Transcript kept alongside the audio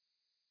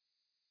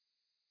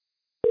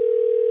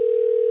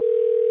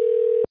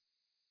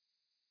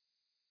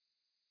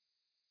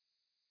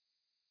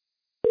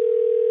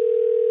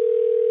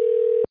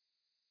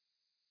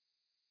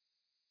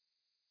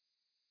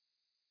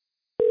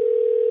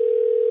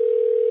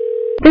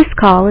This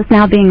call is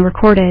now being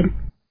recorded.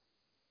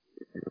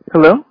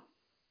 Hello?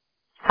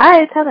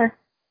 Hi, it's Heather.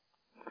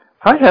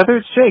 Hi, Heather.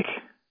 It's Jake.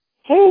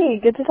 Hey,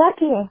 good to talk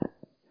to you.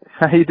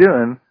 How you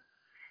doing?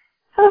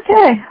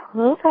 Okay, a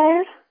little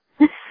tired.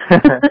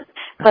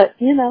 But,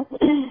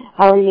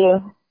 how are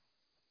you?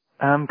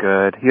 I'm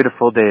good. You had a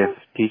full day of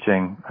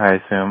teaching, I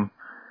assume.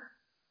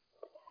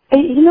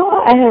 Hey, you know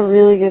what? I had a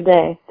really good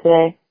day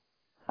today.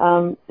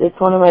 It's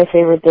one of my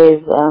favorite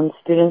days.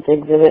 Students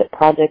exhibit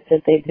projects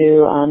that they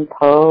do on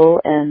Poe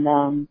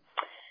and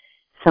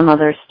some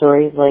other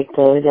stories like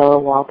the Yellow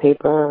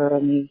Wallpaper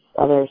and these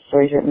other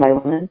stories written by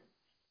women.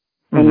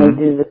 And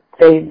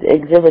they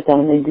exhibit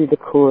them and they do the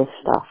coolest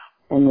stuff,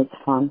 and it's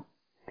fun.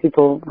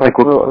 People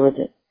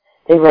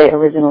they write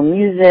original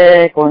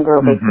music. One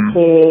girl bakes a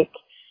cake.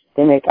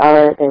 They make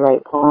art. They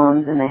write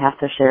poems, and they have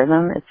to share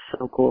them. It's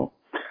so cool.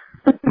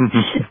 So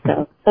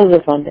it was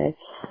a fun day.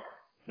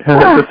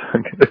 That's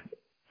good.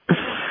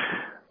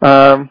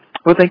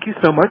 Well, thank you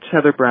so much,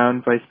 Heather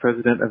Brown, Vice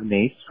President of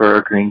NASE, for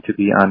agreeing to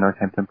be on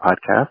Northampton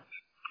Podcast.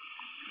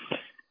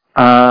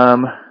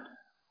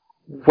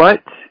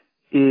 What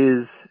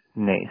is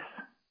NASE?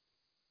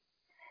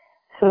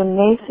 So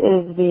NACE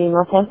is the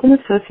Northampton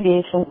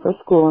Association for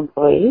School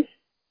Employees,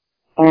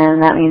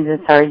 and that means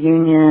it's our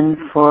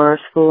union for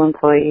school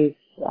employees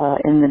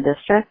in the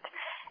district.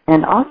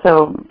 And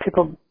also,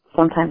 people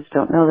sometimes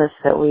don't know this,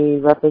 that we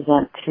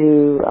represent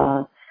two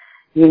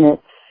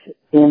units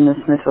in the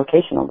Smith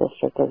Vocational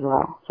District as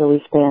well. So we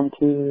span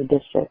two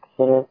districts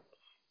that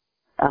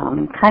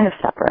are kind of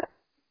separate.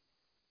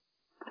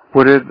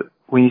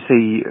 When you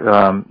say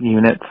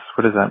units,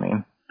 what does that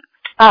mean?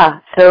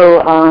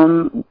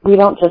 So we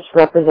don't just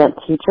represent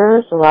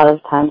teachers. A lot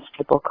of times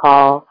people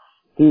call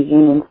these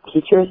unions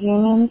teachers'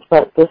 unions,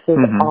 but this is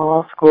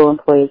all school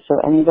employees. So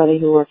anybody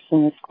who works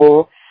in the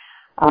school,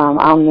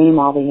 I'll name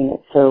all the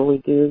units. So we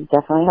do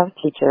definitely have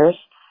teachers.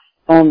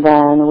 And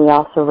then we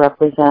also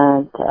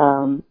represent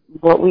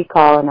what we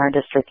call in our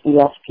district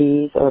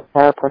ESPs, or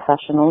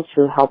paraprofessionals,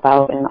 who help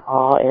out in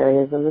all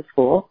areas of the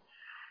school.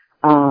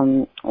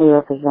 We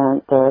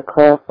represent the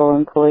clerical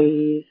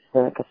employees,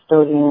 the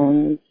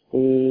custodians,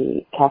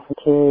 the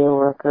cafeteria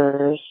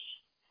workers.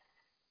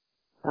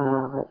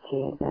 Let's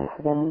see, did I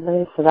forget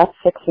anybody? So that's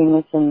 6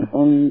 units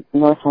in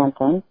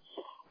Northampton.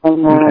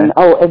 And then,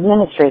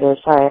 administrators,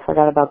 sorry, I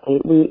forgot about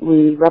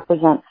we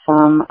represent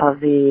some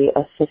of the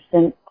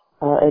assistant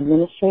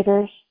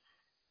administrators.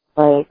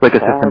 Like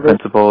assistant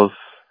principals,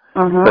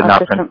 but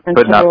not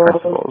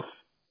principals.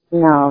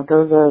 No,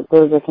 those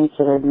are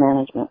considered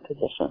management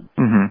positions.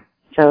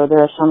 So there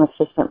are some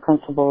assistant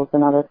principals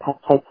and other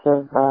types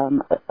of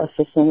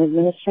assistant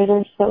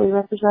administrators that we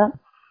represent.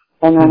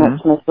 And then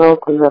at Smith Voc,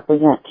 we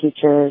represent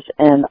teachers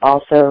and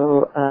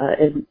also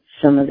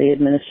some of the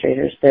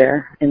administrators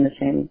there in the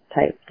same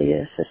type,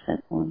 the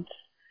assistant ones.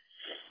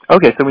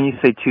 Okay, so when you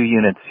say 2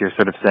 units, you're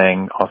sort of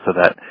saying also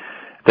that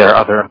there are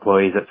other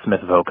employees at Smith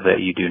Voc that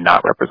you do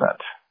not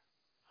represent.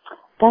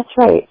 That's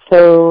right.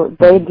 So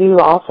they do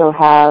also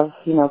have,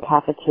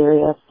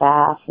 cafeteria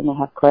staff, and they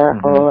have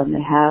clerical, and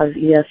they have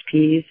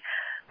ESPs,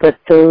 but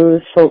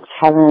those folks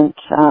haven't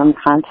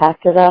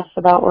contacted us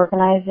about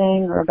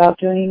organizing or about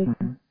doing,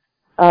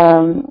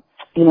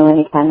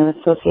 any kind of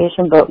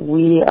association, but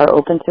we are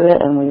open to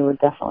it, and we would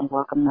definitely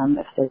welcome them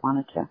if they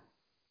wanted to.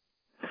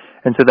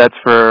 And so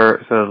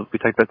so we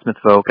talked about Smith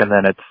Voc, and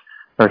then it's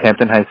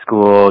Northampton High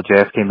School,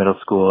 JFK Middle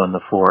School, and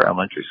the 4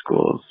 elementary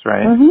schools,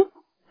 right?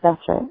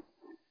 That's right.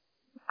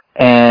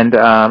 And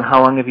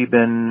how long have you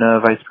been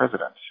vice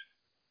president?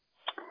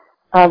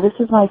 This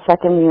is my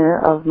 2nd year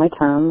of my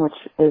term, which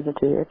is a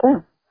 2-year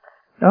term.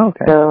 Oh,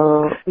 okay.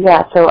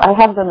 So I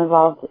have been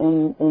involved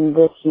in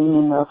this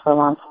union, though, for a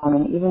long time,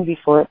 and even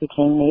before it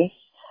became NACE,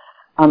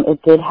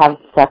 it did have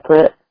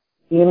separate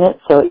units.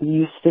 So it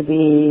used to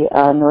be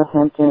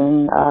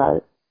Northampton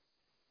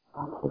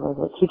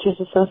Teachers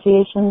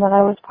Association that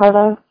I was part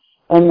of,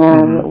 and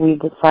then we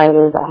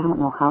decided, I don't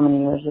know how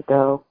many years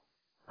ago,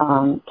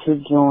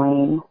 to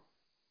join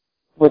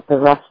with the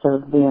rest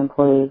of the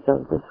employees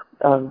of the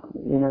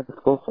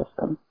school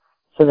system,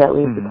 so that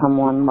we become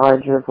one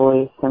larger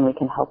voice and we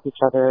can help each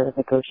other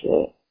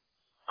negotiate.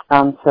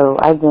 So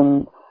I've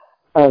been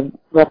a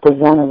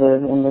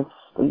representative in this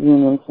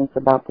union since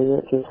about the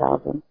year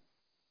 2000.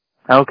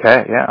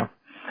 Okay, yeah.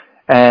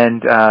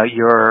 And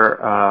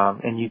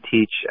you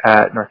teach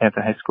at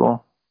Northampton High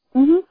School?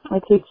 I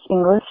teach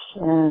English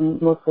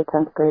and mostly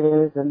 10th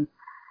graders and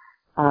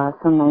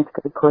some 9th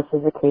grade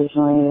courses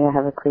occasionally. I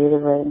have a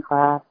creative writing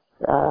class,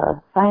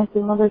 science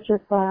and literature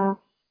class,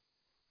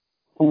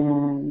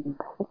 and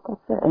I think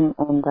that's it. And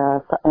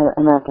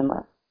American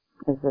Lit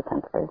is the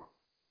 10th grade.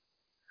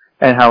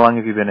 And how long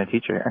have you been a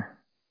teacher here?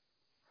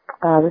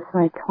 This is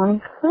my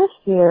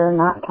 21st year,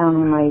 not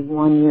counting my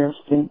 1 year of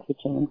student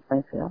teaching in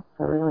Springfield.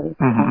 So really,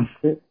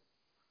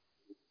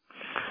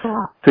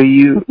 So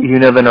you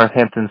know the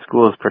Northampton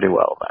schools pretty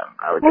well, then,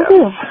 I would guess.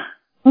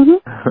 I do.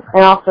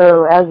 And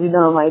also, as you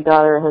know, my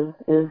daughter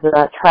is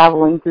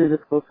traveling through the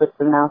school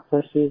system now,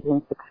 so she's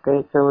in 6th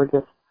grade. So we're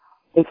just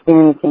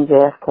experiencing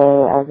JFK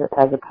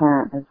as a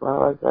parent as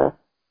well as a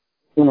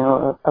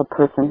a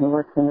person who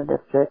works in the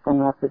district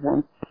and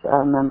represents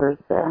members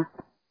there.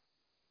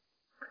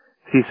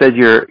 So you said this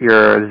is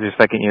your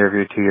second year of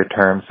your 2-year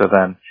term, so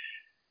then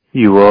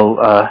you will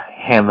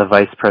hand the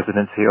vice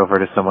presidency over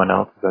to someone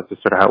else. That's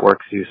just sort of how it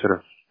works. You sort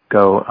of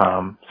go,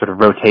 sort of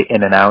rotate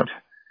in and out.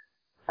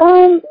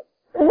 It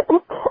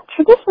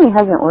traditionally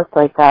hasn't worked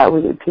like that.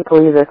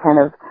 People either kind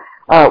of,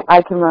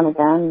 I can run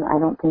again. I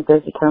don't think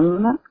there's a term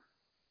limit.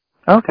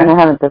 Okay. And I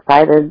haven't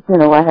decided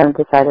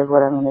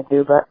what I'm going to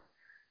do, but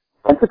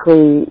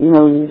typically,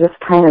 you're just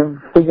kind of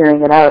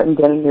figuring it out and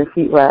getting your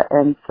feet wet,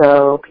 and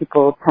so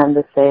people tend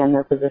to stay in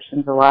their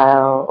positions a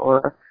while,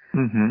 or,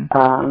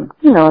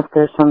 if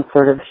there's some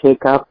sort of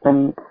shake-up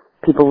and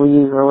people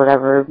leave or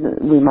whatever,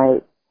 we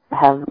might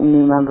have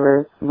new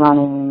members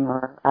running,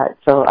 or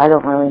so I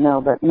don't really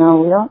know. But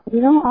no, we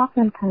don't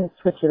often kind of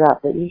switch it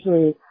up. It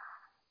usually,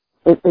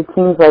 it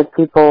seems like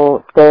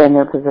people stay in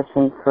their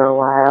positions for a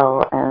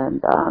while,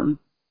 and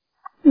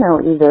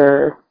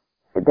either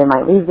they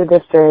might leave the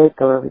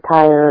district or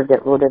retire or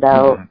get voted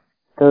out.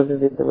 Those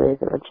would be the ways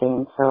it would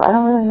change. So I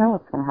don't really know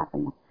what's going to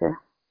happen next year.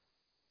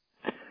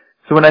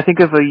 So when I think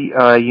of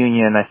a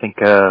union, I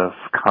think of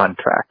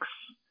contracts.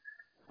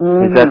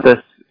 Is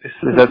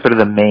that sort of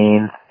the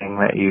main thing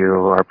that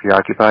you are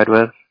preoccupied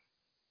with?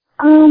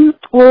 Well,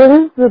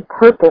 it is the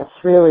purpose,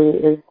 really,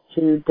 is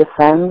to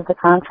defend the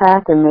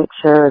contract and make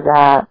sure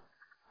that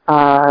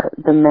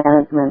the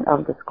management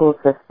of the school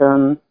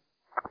system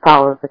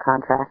follows the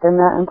contract and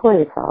that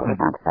employees follow the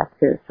contract,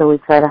 too. So we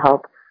try to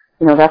help,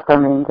 that's our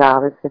main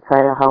job, is to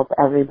try to help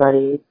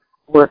everybody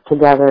work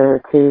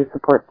together to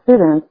support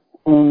students.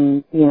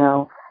 And,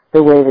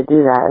 the way to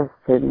do that is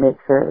to make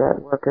sure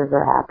that workers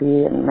are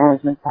happy and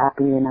management's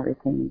happy and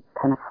everything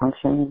kind of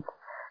functions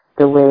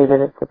the way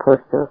that it's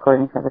supposed to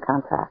according to the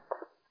contract.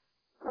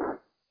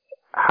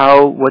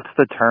 What's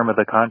the term of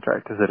the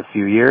contract? Is it a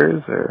few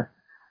years or?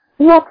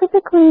 Yeah,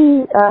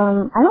 typically,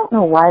 I don't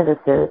know why this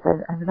is.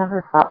 I've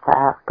never thought to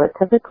ask, but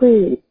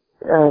typically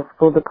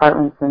school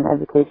departments and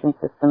education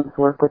systems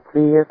work with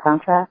 3-year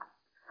contracts.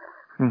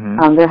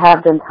 There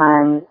have been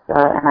times,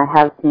 and I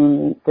have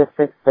seen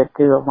districts that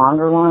do a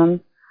longer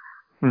one.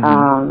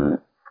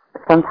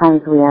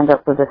 Sometimes we end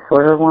up with a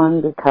shorter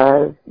one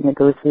because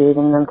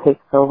negotiating them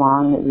takes so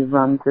long that you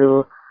run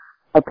through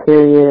a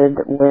period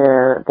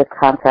where the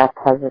contract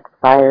has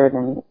expired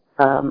and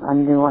a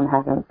new one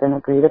hasn't been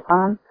agreed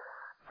upon.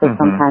 So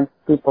sometimes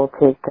people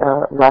take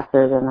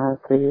lesser than a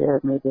 3-year.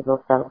 Maybe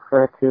they'll settle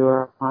for a 2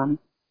 or a 1,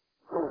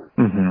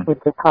 which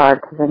is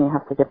hard because then you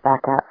have to get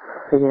back at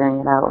figuring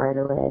it out right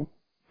away.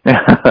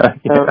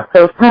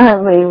 So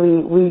currently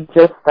we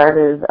just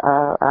started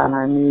on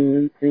our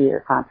new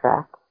 3-year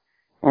contract,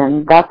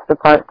 and that's the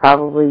part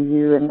probably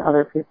you and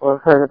other people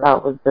have heard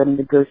about, was the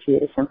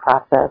negotiation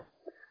process,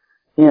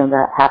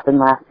 that happened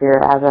last year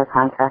as our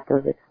contract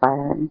was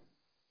expiring.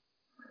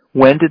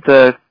 When did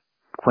the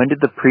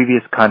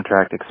previous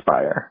contract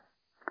expire?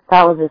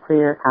 That was a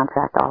 3-year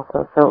contract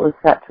also, so it was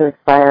set to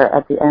expire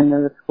at the end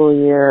of the school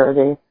year,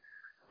 or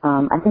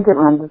I think it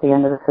runs at the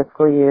end of the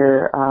fiscal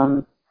year,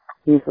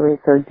 usually,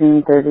 so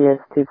June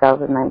 30th,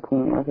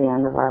 2019 was the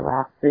end of our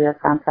last 3-year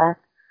contract.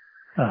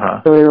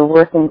 So we were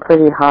working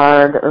pretty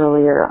hard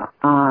earlier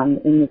on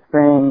in the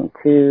spring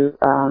to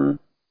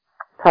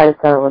try to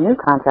settle a new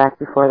contract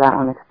before that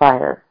one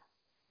expires.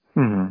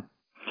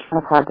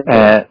 That's hard to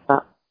do,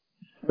 but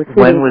we're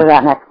shooting for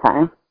that next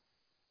time.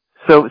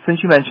 So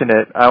since you mentioned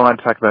it, I want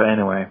to talk about it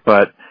anyway,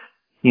 but,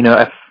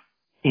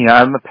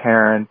 I'm a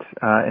parent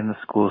in the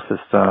school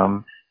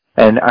system,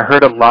 and I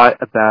heard a lot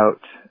about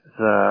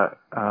the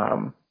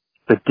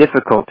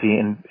difficulty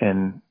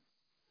in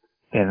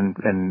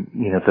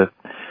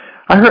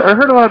I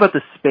heard a lot about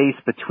the space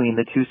between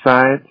the two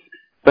sides,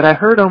 but I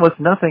heard almost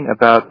nothing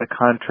about the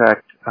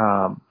contract,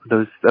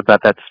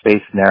 about that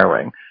space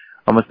narrowing.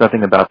 Almost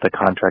nothing about the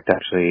contract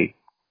actually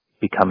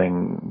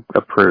becoming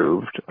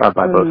approved by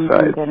both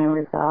sides. Getting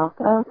resolved.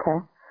 Okay.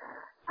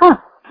 Huh.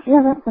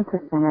 Yeah, that's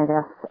interesting, I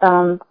guess.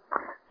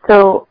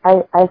 So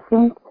I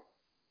think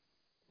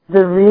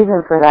the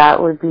reason for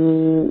that would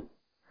be,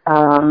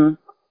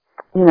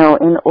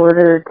 in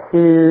order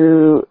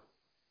to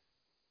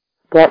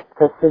get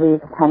the city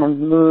to kind of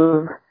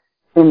move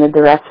in the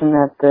direction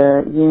that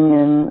the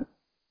union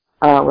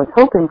was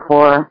hoping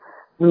for,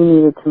 we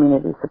needed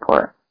community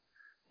support.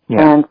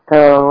 Yeah. And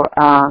so,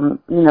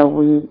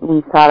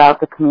 we sought out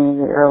the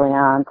community early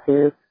on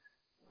to,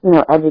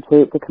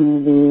 educate the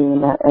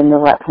community and to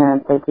let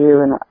parents they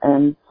do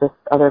and just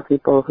other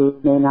people who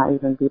may not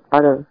even be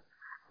part of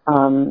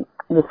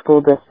the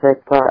school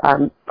district or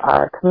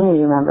our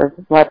community members,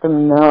 let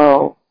them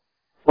know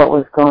what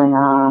was going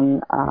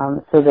on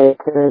so they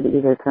could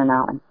either turn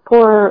out and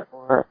support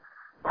or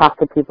talk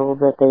to people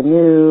that they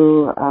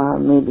knew,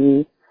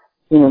 maybe,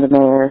 the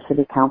mayor,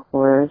 city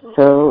councilors.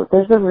 So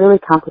there's a really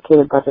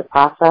complicated budget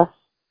process.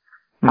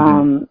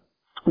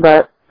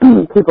 But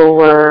people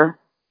were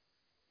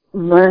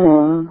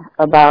learning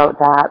about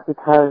that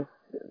because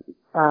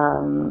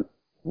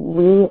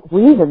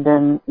we had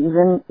been,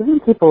 even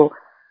people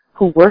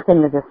who work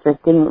in the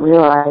district didn't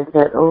realize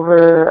that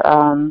over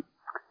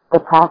the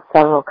past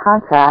several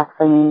contracts,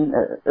 I mean,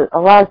 a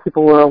lot of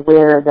people were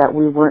aware that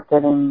we weren't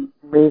getting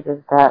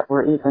raises that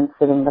were even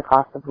fitting the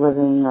cost of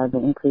living or the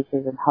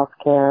increases in health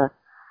care,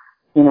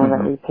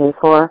 that we pay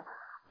for.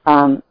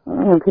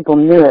 People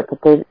knew it, but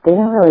they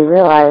didn't really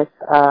realize,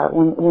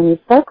 when you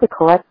start to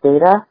collect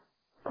data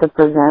to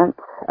present,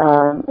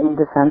 in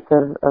defense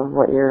of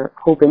what you're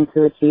hoping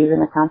to achieve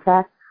in a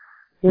contract,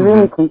 you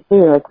really can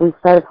see, like, we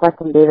started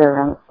collecting data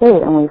around the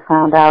state and we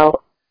found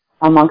out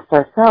amongst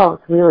ourselves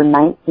we were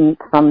 19th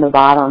from the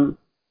bottom,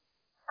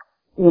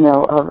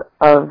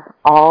 of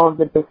all of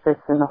the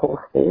districts in the whole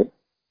state.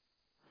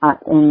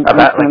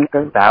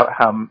 About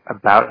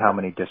how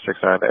many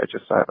districts are there?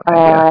 Just so I have an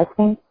idea. I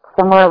think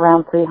somewhere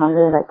around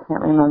 300. I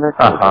can't remember if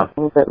it was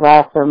a little bit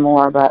less or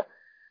more, but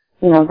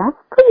that's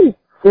pretty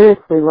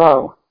seriously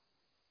low.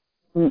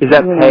 Is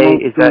that pay?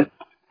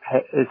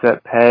 Is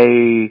that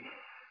pay?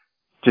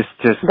 Just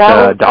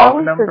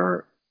dollar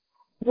number?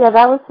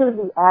 That was sort of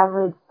the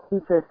average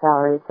teacher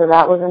salary. So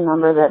that was a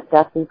number that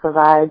DESE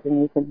provides,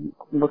 and you can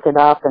look it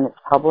up, and it's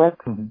public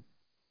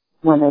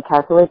when they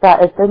calculate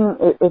that.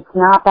 It's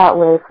not that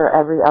way for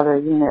every other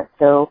unit.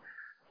 So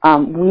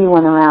we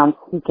went around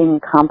seeking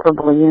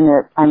comparable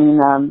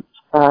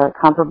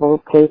comparable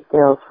pay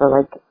scales for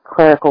like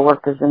clerical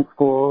workers in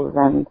schools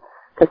and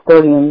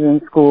custodians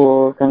in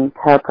schools and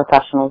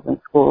paraprofessionals in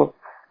schools.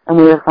 And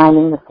we were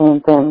finding the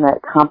same thing,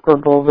 that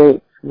comparable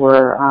rates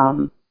were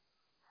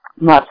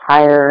much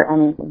higher.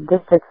 And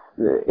districts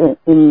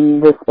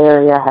in this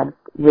area had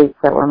rates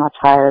that were much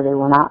higher. They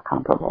were not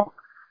comparable.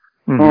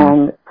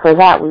 And for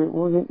that, we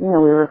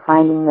were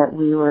finding that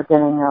we were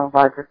getting a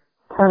larger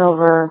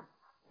turnover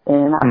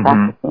in our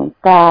faculty and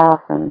staff,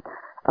 and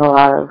a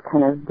lot of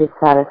kind of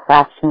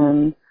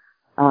dissatisfaction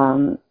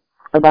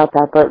about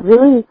that. But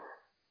really,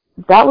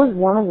 that was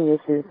one of the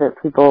issues that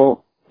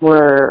people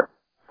were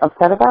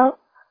upset about.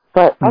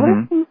 But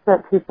other things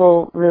that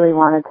people really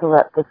wanted to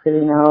let the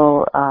city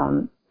know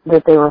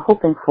that they were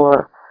hoping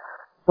for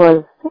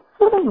was just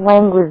sort of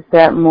language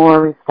that more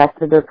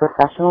respected their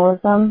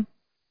professionalism.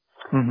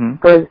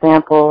 For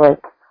example,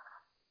 like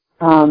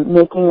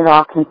making it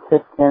all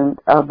consistent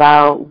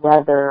about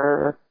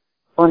whether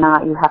or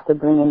not you have to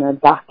bring in a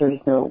doctor's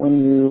note when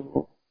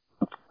you,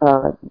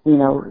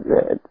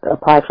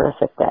 apply for a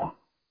sick day,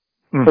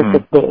 for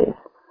 6 days.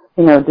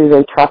 Do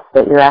they trust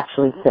that you're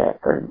actually sick,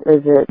 or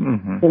is it,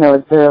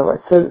 is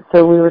there,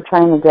 so we were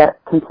trying to get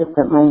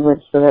consistent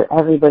language so that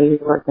everybody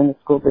who worked in the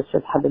school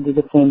district had to do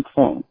the same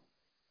thing.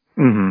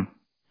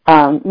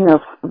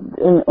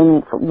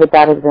 With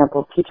that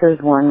example, teachers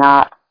were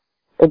not,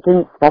 it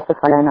didn't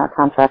specify in our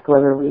contract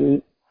whether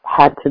we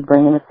had to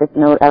bring in a sick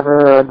note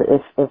ever, or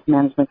if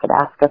management could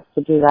ask us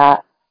to do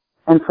that.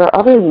 And for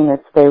other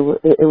units,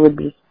 it would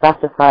be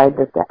specified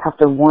that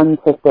after one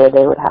sick day,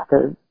 they would have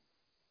to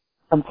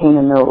obtain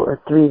a note, or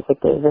 3 sick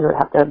days, they would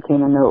have to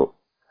obtain a note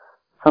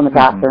from a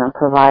doctor and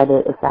provide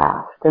it if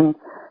asked. And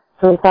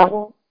so we thought,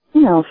 well,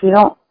 if you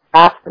don't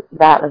ask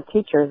that of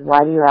teachers,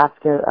 why do you ask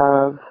it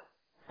of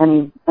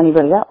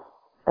anybody else?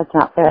 That's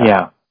not fair.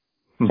 Yeah.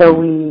 So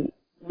we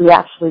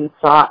actually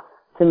sought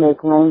to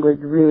make language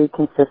really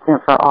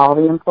consistent for all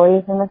the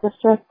employees in the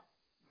district.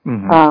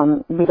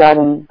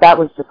 Regarding, that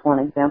was just one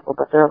example,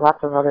 but there are lots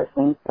of other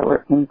things that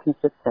were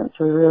inconsistent.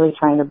 So we're really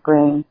trying to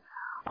bring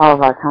all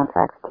of our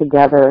contracts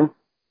together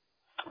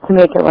to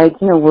make it like,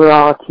 we're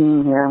all a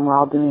team here and we're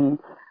all doing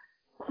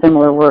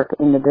similar work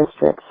in the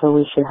district, so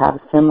we should have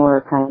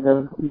similar kinds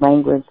of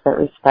language that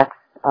respects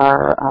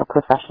our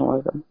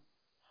professionalism.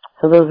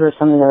 So those were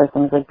some of the other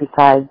things, like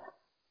besides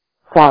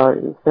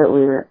salaries, that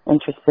we were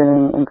interested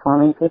in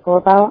informing people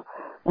about.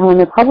 And when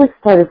the public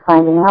started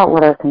finding out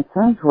what our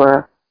concerns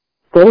were,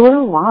 they were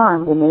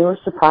alarmed and they were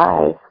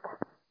surprised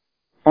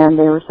and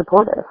they were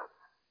supportive.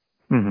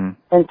 And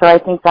so I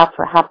think that's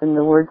what happened.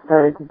 The word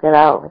started to get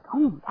out, like,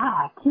 oh,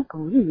 wow, I can't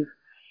believe,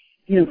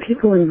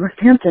 people in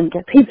Northampton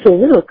get paid so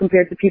little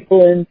compared to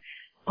people in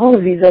all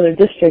of these other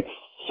districts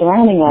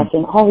surrounding us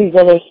and all these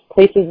other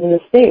places in the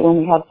state when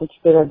we have such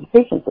a good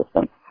education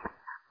system.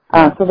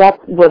 So that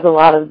was a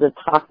lot of the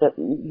talk that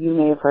you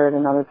may have heard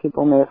and other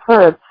people may have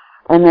heard.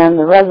 And then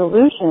the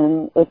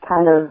resolution, it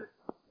kind of,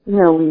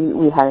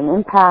 we had an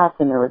impasse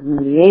and there was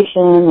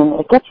mediation, and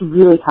it gets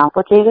really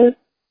complicated.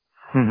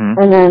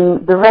 And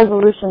then the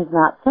resolution's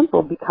not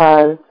simple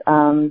because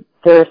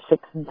there are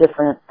 6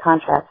 different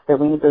contracts that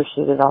we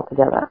negotiated all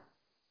together.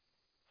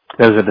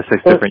 Those are the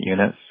 6 different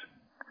units?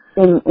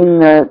 In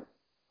the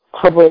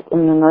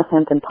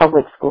Northampton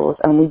public schools,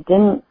 and we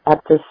didn't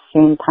at the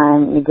same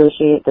time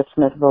negotiate the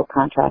Smithville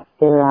contracts.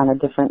 They're on a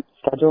different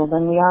schedule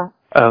than we are.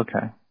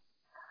 Okay.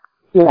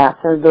 Yeah,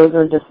 so those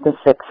are just the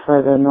 6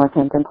 for the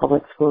Northampton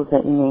public schools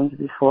that you named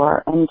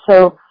before. And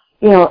so,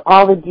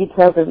 all the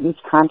details of each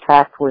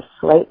contract were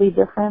slightly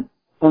different,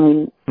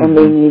 and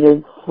they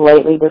needed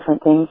slightly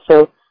different things.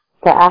 So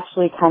to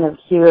actually kind of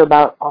hear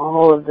about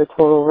all of the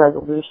total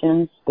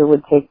resolutions, it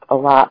would take a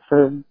lot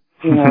for,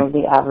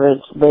 the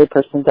average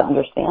layperson to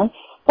understand.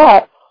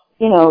 But,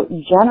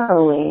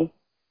 generally,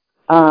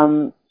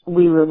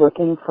 we were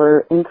looking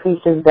for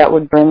increases that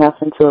would bring us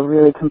into a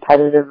really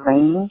competitive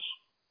range,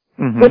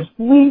 which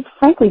we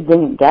frankly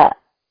didn't get.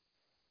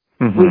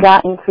 We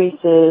got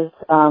increases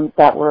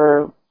that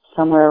were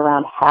somewhere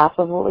around half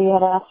of what we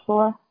had asked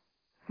for,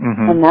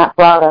 and that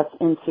brought us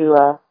into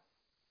a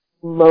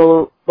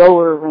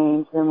lower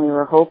range than we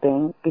were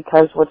hoping,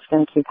 because what's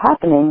going to keep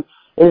happening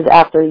is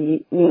after,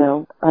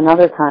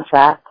 another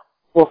contract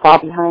will fall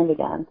behind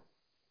again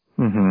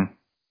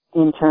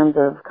in terms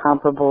of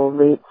comparable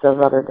rates of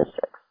other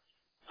districts.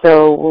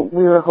 So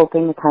we were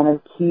hoping to kind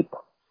of keep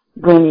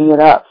bringing it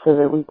up so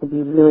that we could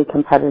be really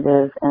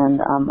competitive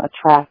and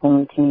attract and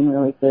retain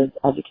really good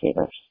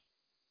educators.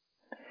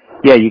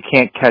 Yeah, you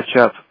can't catch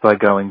up by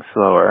going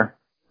slower.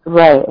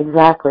 Right,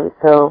 exactly.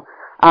 So,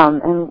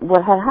 and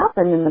what had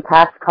happened in the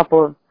past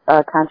couple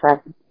of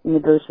contract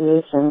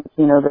negotiations,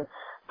 the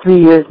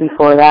 3 years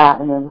before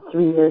that and then the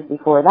 3 years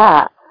before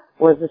that,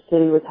 was the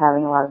city was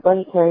having a lot of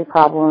budgetary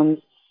problems,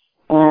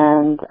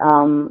 and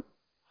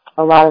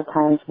a lot of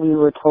times we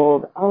were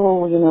told,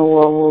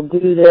 we'll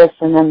do this,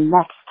 and then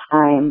next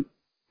time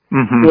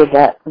we'll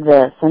get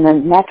this, and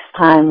then next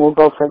time we'll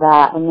go for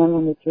that. And then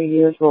when the 3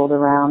 years rolled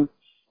around,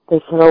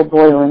 they said, oh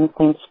boy, we're in the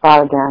same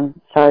spot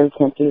again. Sorry, we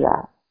can't do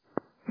that.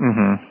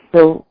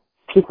 So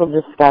people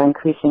just got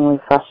increasingly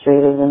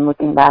frustrated, and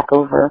looking back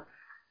over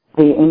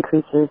the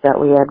increases that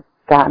we had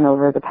gotten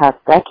over the past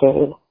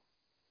decade,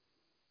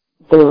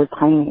 they were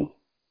tiny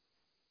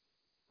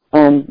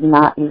and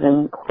not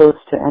even close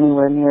to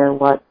anywhere near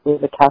what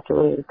is a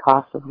calculated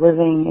cost of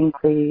living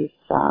increase.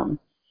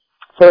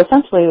 So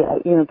essentially,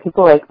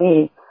 people like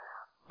me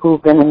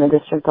who've been in the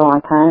district a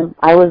long time,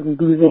 I was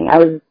losing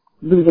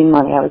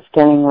money. I was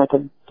getting like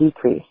a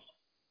decrease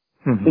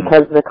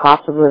because the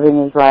cost of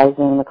living is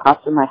rising, the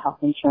cost of my health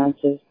insurance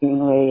is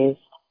being raised.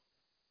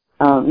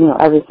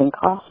 Everything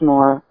costs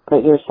more,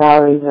 but your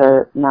salaries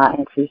are not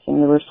increasing.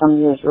 There were some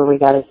years where we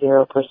got a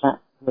 0%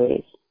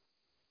 raise.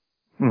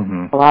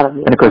 A lot of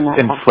years. And of course,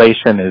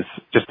 inflation is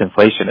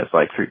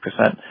like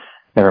 3%.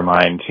 Never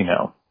mind,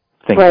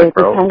 things that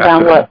grow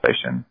faster than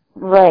inflation.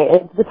 Right.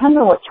 It depends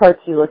on what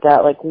charts you look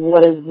at, like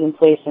what is the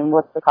inflation,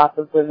 what's the cost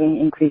of living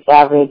increase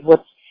average,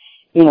 what's,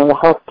 the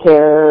health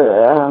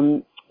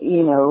care,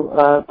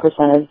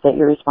 percentage that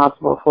you're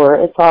responsible for.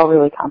 It's all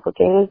really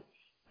complicated,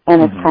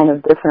 and it's kind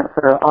of different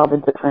for all the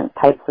different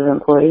types of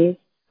employees.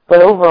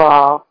 But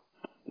overall,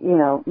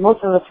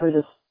 most of us were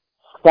just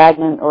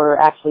stagnant or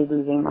actually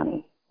losing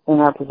money in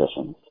our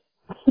positions.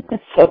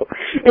 So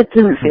it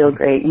didn't feel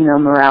great.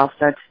 Morale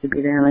starts to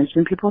be damaged,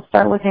 and people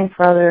start looking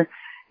for other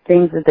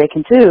things that they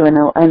can do. And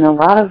a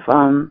lot of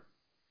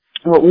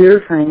what we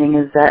were finding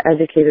is that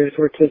educators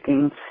were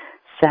taking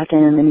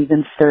second and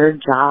even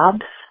third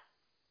jobs.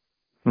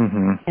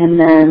 And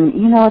then,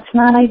 it's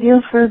not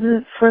ideal for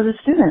the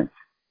students,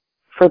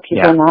 for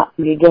people not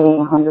to be giving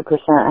 100%.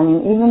 I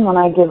mean, even when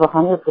I give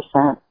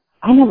 100%,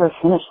 I never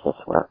finish this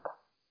work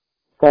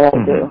that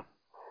I do.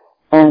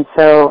 And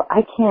so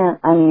I can't,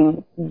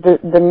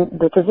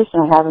 the position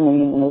I have in the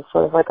union is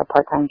sort of like a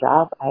part-time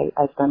job.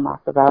 I spend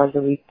lots of hours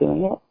a week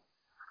doing it.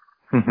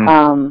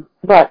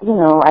 But,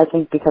 I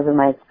think because of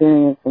my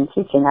experience in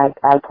teaching, I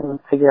can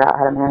figure out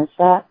how to manage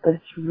that. But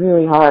it's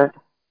really hard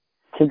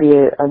to be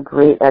a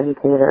great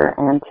educator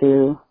and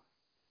to,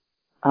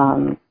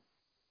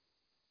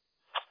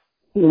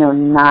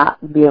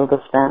 not be able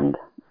to spend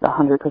the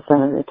 100%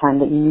 of the time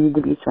that you need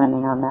to be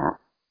spending on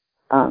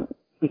that,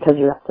 because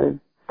you have to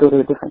go to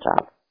a different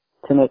job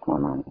to make more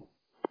money.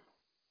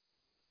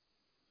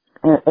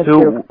 And it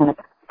feels kind of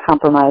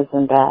compromised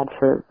and bad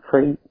for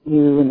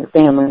you and your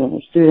family and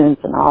your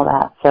students and all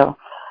that. So,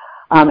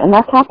 and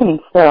that's happening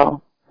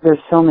still. There's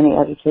so many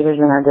educators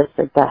in our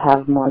district that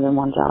have more than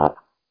one job.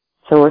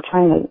 So we're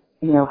trying to,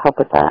 help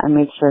with that and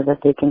make sure that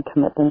they can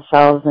commit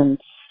themselves and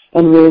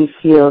really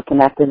feel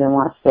connected and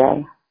want to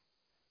stay.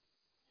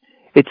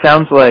 It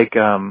sounds like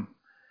the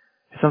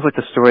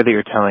story that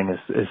you're telling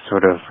is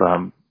sort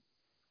of,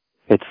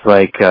 it's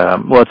like,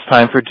 it's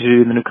time to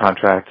do the new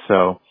contract,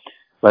 so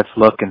let's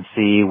look and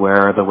see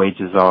where the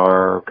wages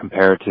are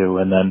compared to,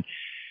 and then,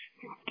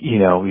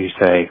 you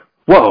say,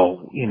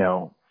 whoa,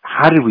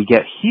 how did we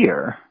get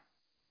here?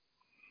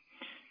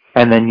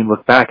 And then you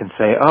look back and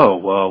say, oh,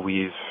 well,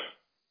 we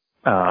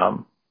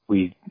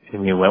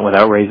went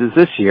without raises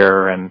this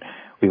year, and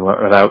we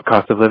went without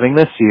cost of living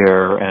this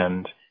year,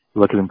 and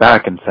looking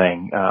back and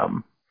saying,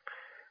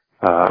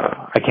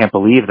 I can't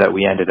believe that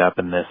we ended up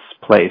in this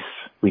place.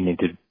 We need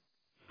to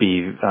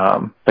be,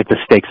 like the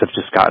stakes have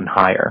just gotten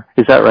higher.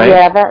 Is that right?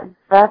 Yeah,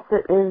 that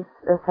is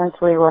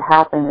essentially what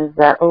happened, is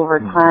that over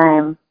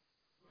time,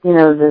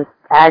 this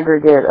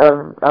aggregate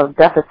of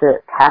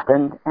deficit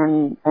happened,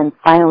 and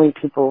finally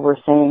people were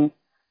saying,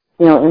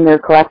 in their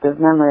collective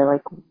memory,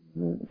 like,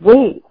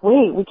 wait,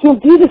 we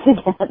can't do this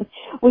again.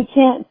 We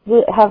can't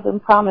have them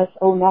promise,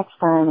 next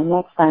time and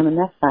next time and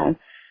next time.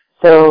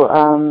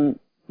 So,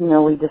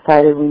 we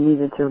decided we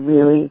needed to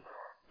really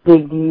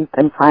dig deep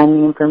and find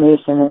the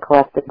information and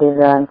collect the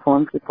data,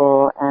 inform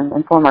people and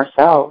inform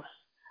ourselves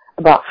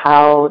about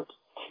how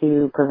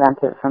to prevent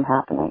it from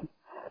happening.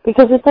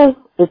 Because it does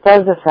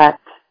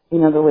affect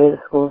the way the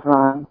schools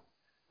run,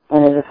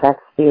 and it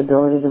affects the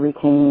ability to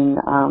retain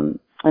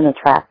and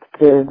attract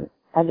good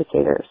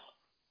educators.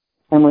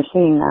 And we're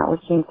seeing that. We're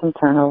seeing some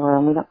turnover,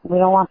 and we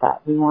don't want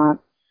that. We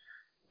want,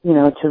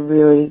 to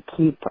really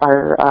keep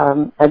our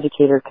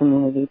educator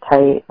community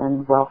tight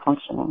and well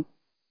functioning.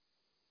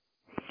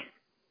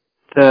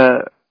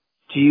 Do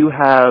you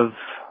have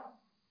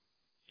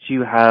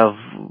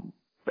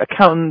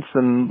accountants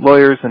and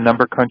lawyers and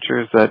number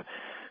crunchers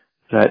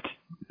that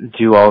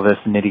do all this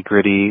nitty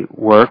gritty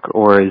work,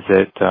 or is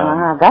it?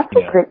 That's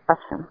a great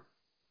question.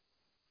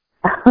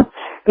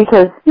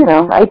 Because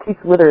I teach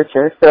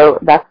literature, so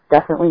that's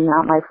definitely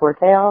not my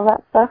forte. All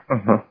that stuff,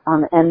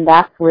 and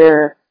that's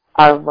where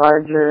our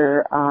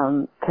larger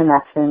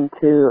connection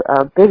to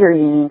a bigger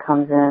union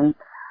comes in.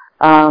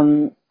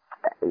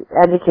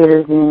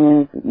 Educators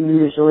unions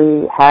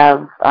usually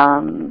have,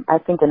 I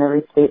think in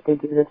every state they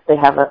do this, they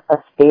have a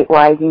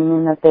statewide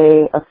union that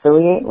they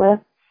affiliate with,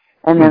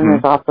 and then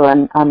there's also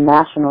a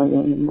national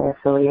union they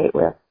affiliate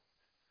with.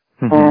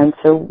 And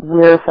so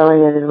we're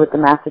affiliated with the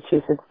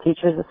Massachusetts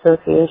Teachers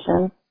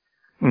Association,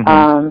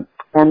 and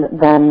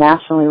then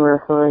nationally we're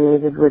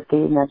affiliated with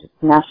the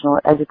National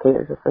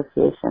Educators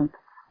Association.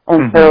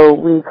 And so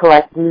we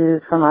collect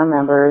dues from our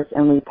members,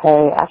 and we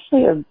pay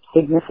actually a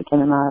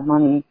significant amount of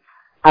money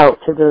out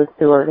to those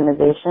two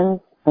organizations,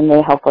 and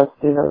they help us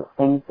do those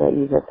things that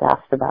you just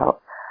asked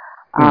about.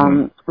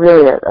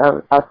 Really,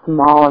 a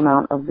small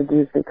amount of the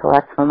dues we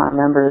collect from our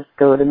members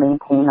go to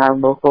maintain our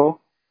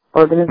local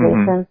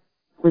organization.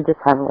 We just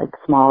have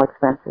small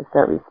expenses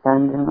that we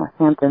spend in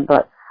Northampton,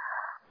 but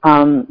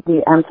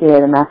the MTA,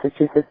 the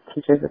Massachusetts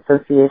Teachers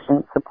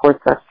Association,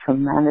 supports us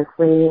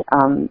tremendously.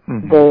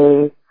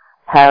 They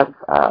have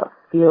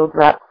field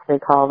reps, they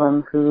call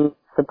them, who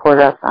support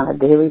us on a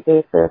daily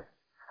basis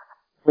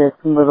with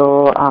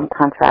little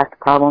contract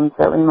problems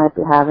that we might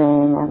be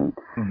having, and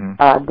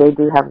they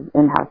do have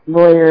in-house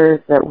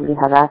lawyers that we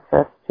have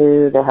access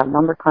to. They have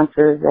number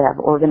crunchers, they have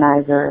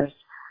organizers.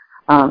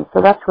 So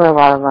that's where a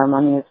lot of our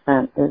money is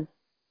spent, is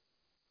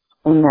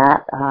in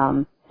that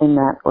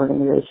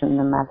organization,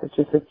 the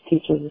Massachusetts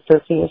Teachers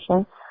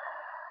Association.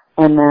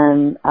 And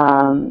then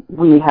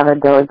we have a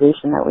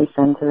delegation that we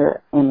send to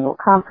the annual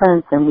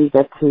conference, and we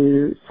get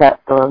to set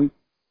the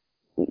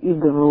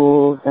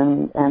rules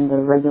and the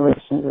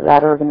regulations of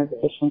that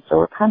organization. So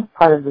we're kind of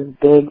part of this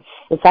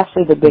it's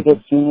actually the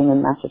biggest union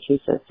in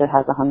Massachusetts. It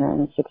has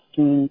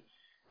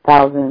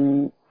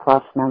 116,000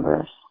 plus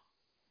members.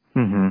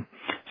 So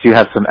you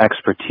have some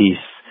expertise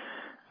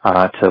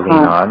to lean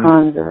on.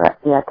 Tons of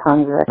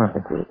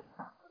expertise.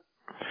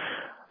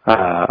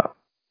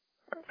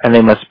 And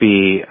they must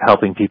be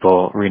helping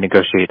people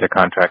renegotiate their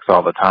contracts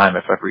all the time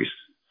if every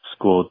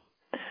school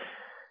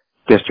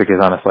district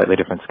is on a slightly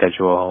different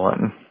schedule.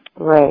 And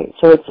right.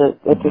 So it's a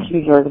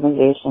huge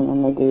organization,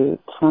 and they do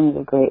tons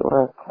of great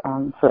work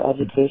for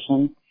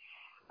education.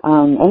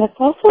 And it's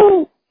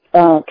also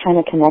kind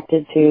of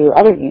connected to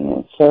other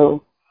unions.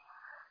 So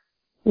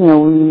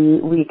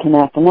we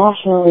connect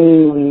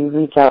nationally, we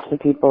reach out to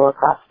people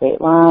across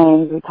state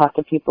lines, we talk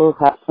to people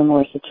who have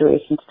similar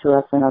situations to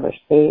us in other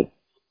states.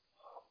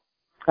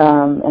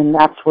 And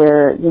that's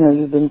where,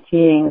 you've been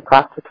seeing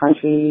across the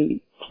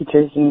country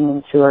teachers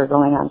unions who are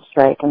going on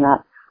strike, and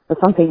that was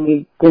something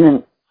we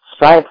didn't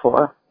strive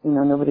for.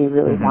 Nobody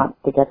really wants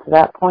to get to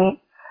that point.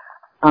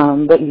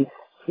 But you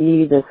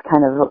see this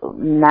kind of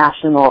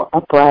national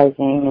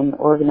uprising and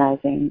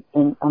organizing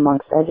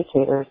amongst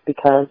educators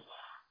because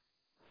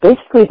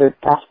basically they're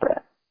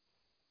desperate.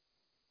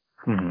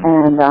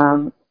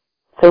 And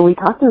so we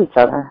talk to each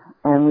other,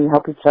 and we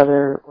help each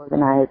other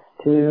organize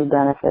to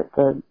benefit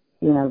the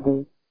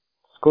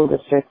school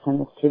districts and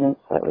the students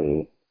that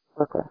we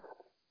work with.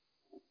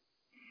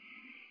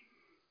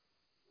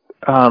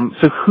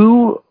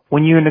 So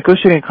when you're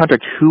negotiating a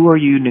contract, who are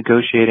you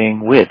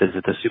negotiating with? Is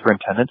it the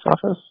superintendent's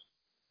office?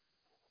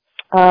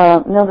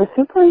 No, the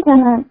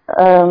superintendent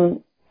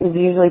is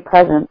usually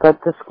present,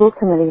 but the school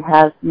committee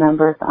has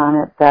members on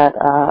it that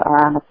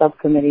are on a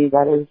subcommittee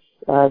that is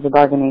the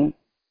bargaining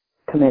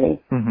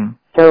committee.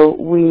 So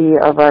we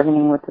are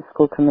bargaining with the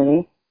school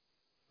committee,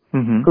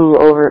 who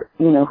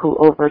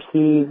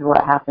oversees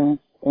what happens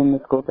in the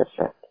school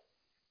district.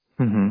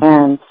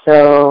 And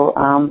so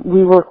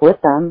we work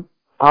with them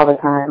all the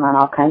time on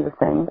all kinds of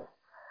things,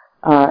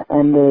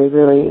 and they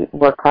really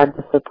work hard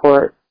to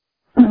support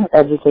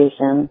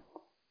education,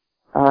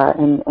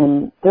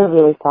 and they're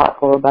really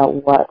thoughtful about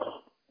what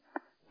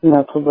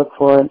to look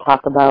for and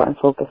talk about and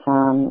focus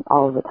on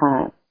all of the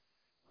time.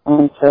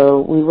 And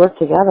so we work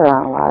together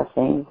on a lot of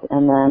things,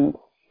 and then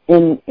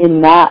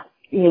in that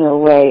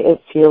way,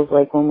 it feels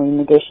like when we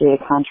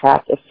negotiate a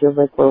contract, it feels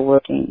like we're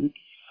working.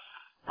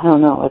 I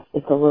don't know.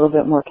 It's a little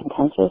bit more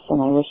contentious,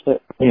 and I wish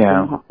that it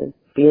didn't have to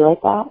be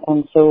like that.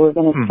 And so we're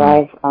going to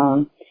strive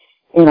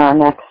in our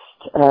next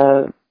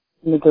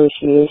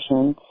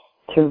negotiation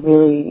to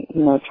really,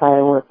 try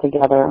to work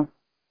together,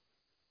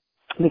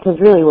 because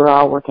really we're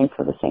all working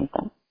for the same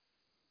thing.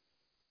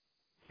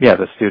 Yeah,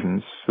 the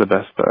students, what's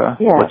best for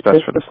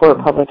the support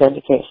students. Public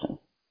education.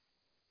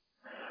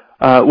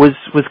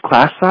 Was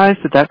class size,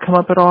 did that come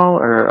up at all,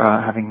 or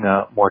having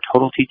more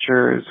total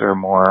teachers or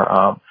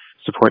more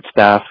support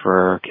staff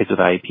for kids with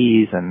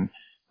IEPs and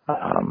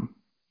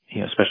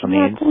special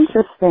needs? That's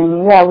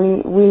interesting. Yeah,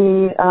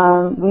 we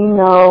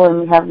know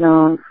and we have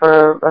known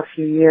for a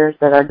few years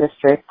that our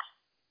district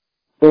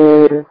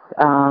is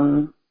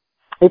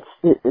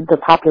the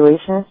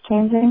population is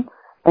changing,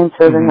 and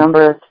so the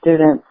number of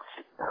students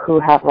who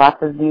have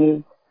lots of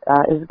needs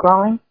is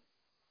growing.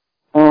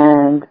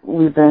 And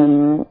we've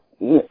been,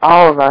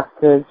 all of us,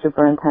 the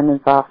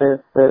superintendent's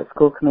office, the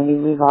school committee,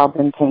 we've all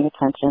been paying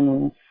attention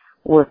and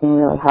working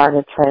really hard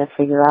to try to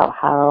figure out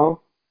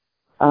how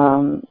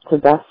to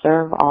best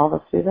serve all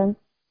the students.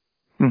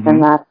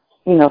 And that's,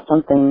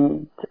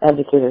 something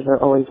educators are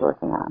always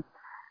working on.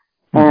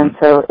 And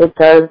so it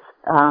does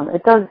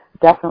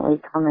definitely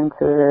come into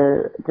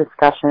the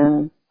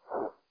discussion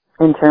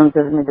in terms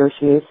of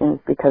negotiations,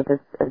 because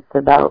it's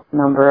about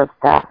number of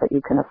staff that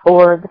you can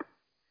afford.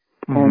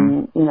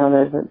 And,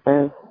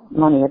 there's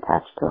money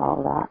attached to all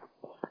of that.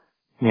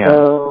 Yeah.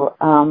 So,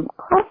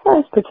 class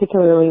size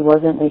particularly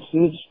wasn't a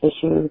huge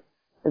issue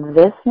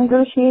this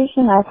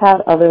negotiation. I've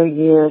had other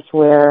years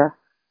where,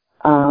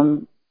 I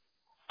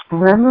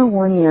remember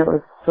one year, it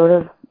was sort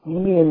of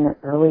maybe in the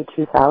early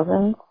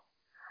 2000s.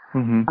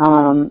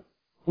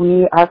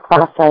 Our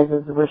class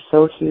sizes were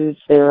so huge,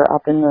 they were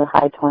up in the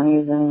high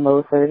 20s and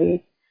low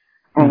 30s.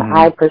 And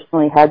I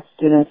personally had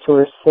students who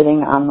were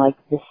sitting on like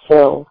the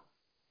sill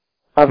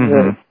of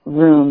the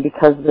room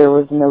because there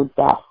was no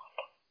desk.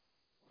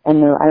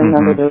 And I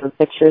remember there were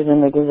pictures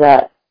in the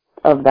Gazette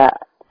of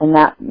that, and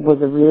that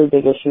was a really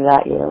big issue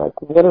that year. Like,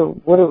 what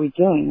are we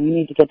doing? We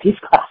need to get these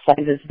class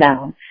sizes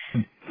down.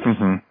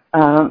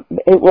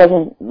 It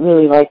wasn't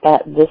really like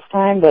that this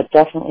time, but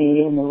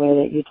definitely in the way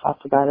that you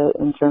talked about it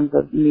in terms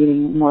of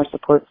needing more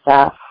support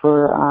staff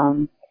for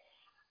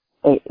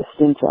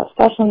students who have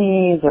special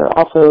needs, or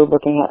also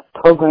looking at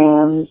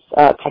programs,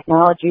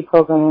 technology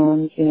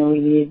programs. We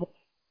need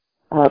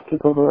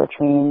people who are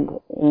trained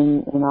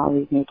in all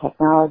these new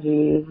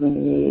technologies. We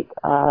need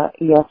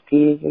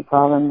ESPs, we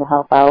call them, to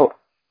help out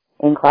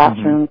in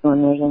classrooms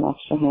when there's an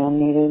extra hand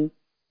needed.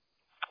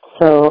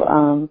 So,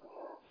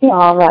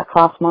 all that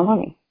costs more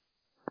money.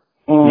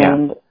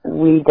 And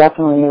we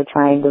definitely are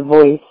trying to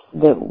voice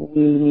that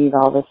we need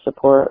all this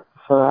support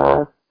for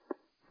our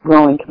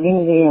growing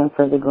community and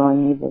for the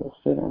growing needs of the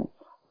students.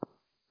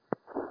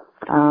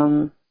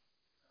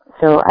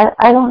 So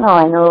I don't know.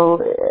 I know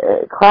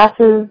the class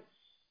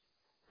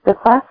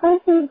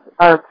sizes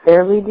are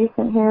fairly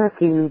decent here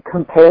if you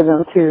compare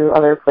them to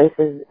other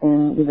places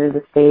in either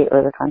the state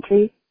or the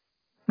country.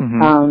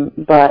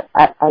 But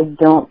I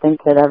don't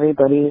think that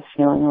everybody is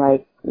feeling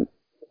like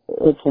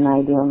it's an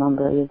ideal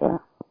number either.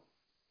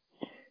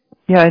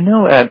 Yeah, I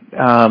know at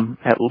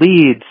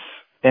Leeds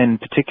in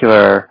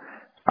particular,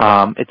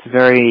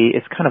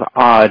 it's kind of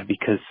odd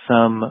because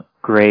some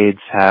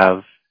grades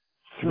have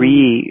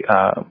 3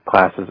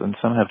 classes and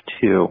some have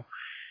 2.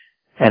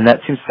 And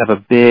that seems to have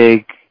a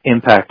big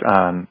impact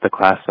on the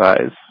class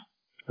size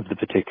of the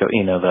particular,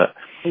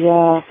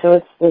 Yeah,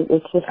 so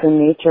it's just the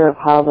nature of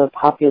how the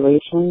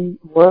population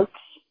works.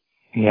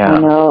 Yeah. I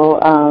know,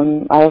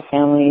 I have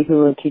family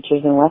who are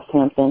teachers in West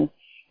Hampton,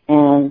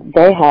 and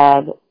they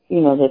had,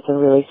 it's a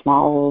really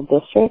small little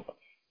district,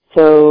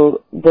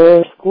 so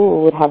their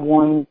school would have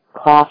 1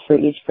 class for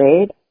each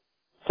grade.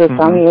 So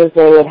some years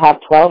they would have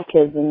 12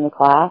 kids in the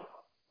class,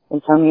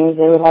 and some years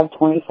they would have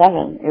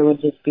 27. It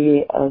would just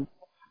be a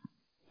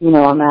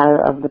matter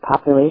of the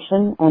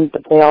population,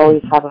 but they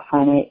always have a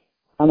finite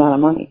amount of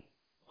money.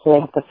 So they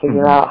have to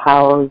figure out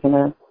how are we going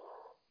to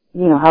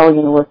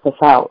work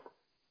this out.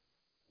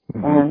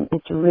 And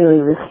it's really,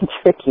 really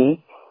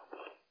tricky.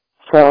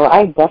 So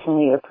I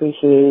definitely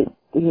appreciate,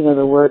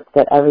 the work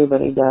that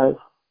everybody does,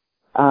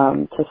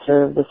 to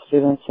serve the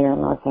students here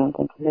in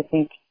Northampton. Because I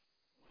think,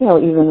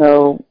 even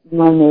though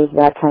when there's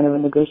that kind of a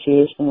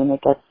negotiation and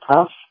it gets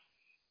tough,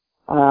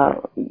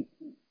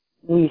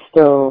 we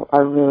still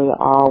are really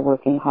all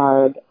working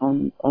hard,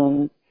 and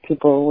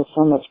people with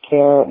so much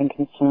care and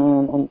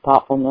concern and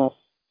thoughtfulness,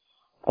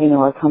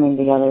 are coming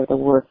together to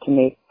work to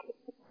make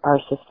our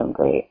system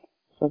great.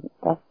 So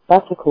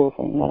that's a cool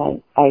thing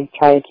that I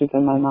try to keep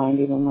in my mind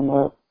even when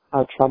there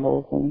are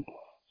troubles and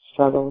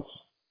struggles.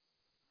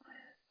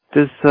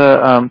 Does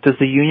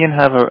the union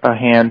have a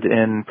hand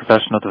in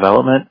professional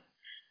development?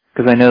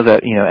 Because I know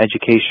that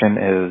education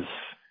is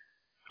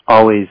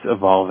always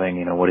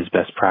evolving. What is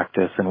best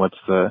practice and what's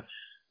the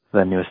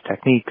newest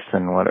techniques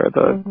and what are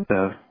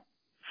the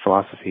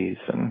philosophies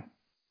and.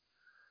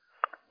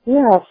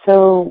 Yeah,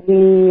 so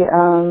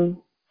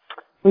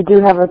we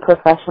do have a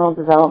professional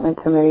development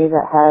committee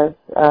that has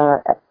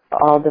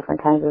all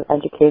different kinds of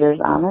educators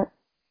on it,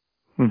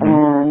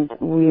 and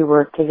we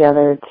work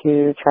together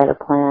to try to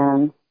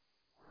plan,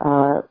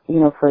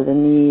 for the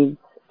needs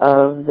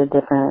of the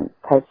different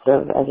types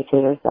of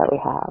educators that we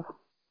have.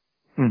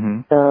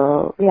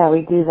 So, yeah,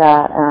 we do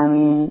that. I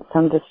mean,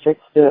 some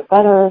districts do it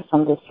better,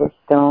 some districts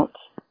don't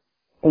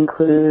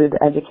include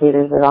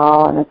educators at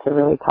all, and it's a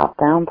really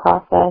top-down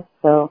process.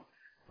 So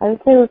I would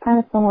say we're kind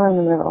of somewhere in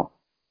the middle.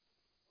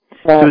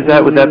 So is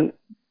that,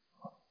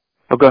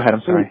 oh, go ahead,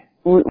 I'm sorry.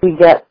 We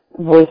get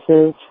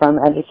voices from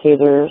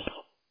educators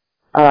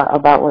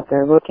about what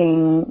they're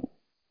looking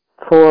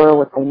for,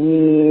 what they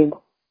need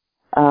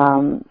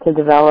to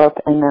develop,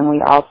 and then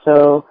we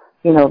also,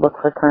 look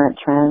for current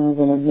trends,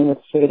 and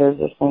administrators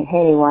are saying,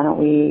 hey, why don't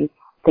we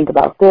think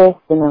about this,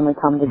 and then we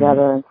come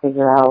together and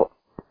figure out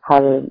how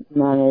to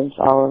manage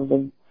all of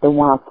the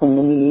wants and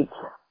the needs.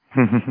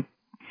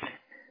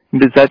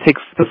 Does that take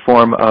the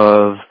form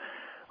of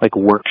like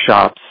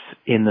workshops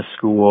in the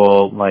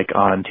school, like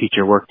on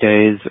teacher work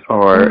days,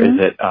 or is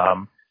it,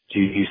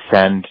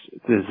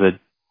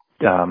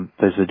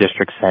 does the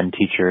district send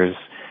teachers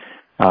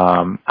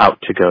out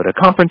to go to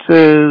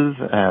conferences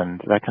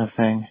and that kind of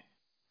thing?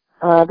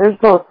 There's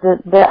both.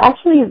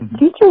 Actually,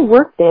 teacher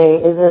work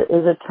day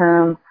is a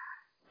term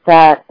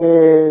that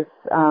is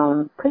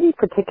pretty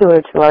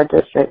particular to our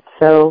district.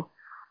 So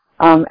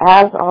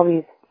as all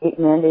these state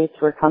mandates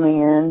were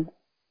coming in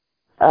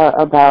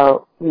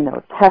about,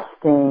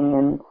 testing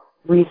and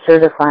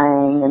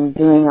recertifying and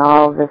doing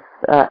all this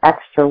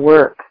extra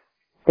work,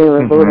 they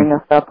were loading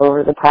us up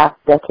over the past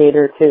decade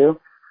or two.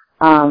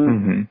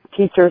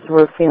 Teachers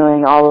were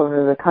feeling all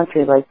over the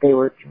country like they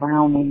were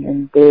drowning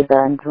in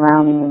data and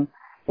drowning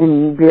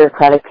in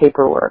bureaucratic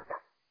paperwork.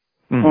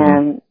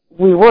 And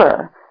we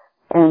were.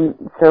 And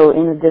so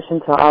in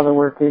addition to all the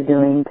work you're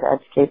doing to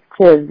educate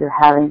kids, you're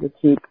having to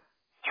keep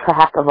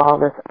track of all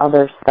this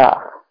other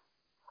stuff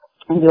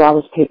and do all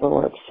this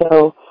paperwork.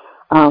 So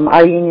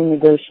our union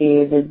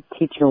negotiated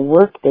teacher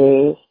work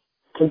days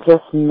to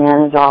just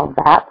manage all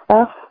that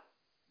stuff.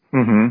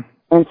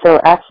 And so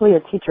actually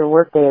a teacher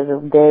work day is a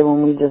day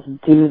when we just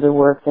do the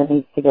work that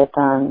needs to get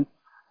done.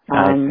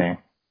 I see.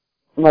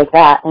 Like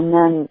that. And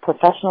then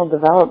professional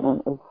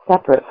development is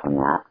separate from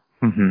that.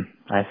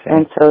 I see.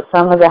 And so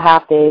some of the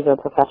half days are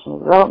professional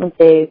development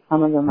days,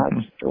 some of them are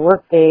teacher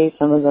work days,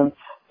 some of them,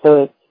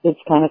 so it's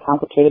kind of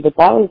complicated. But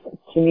that was,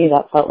 to me,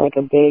 that felt like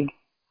a big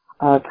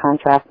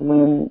contract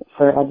win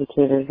for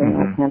educators in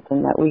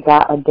Northampton, that we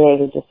got a day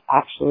to just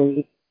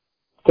actually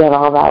get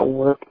all that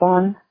work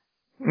done.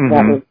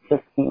 That was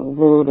just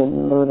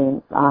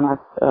loading on us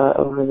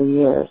over the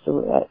years.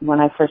 So when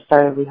I first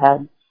started, we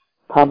had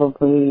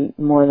probably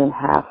more than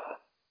half,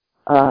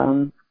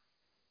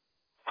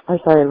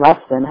 less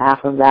than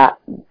half of that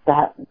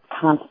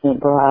constant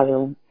barrage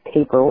of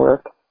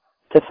paperwork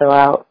to fill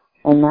out.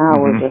 And now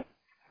we're just,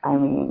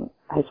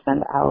 I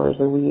spend hours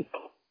a week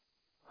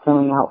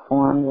filling out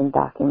forms and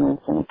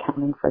documents and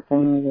accounting for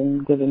things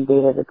and giving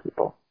data to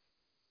people.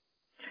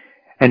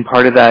 And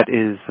part of that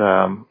is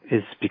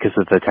because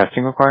of the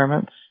testing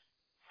requirements?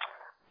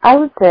 I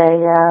would say,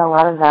 yeah, a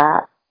lot of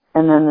that.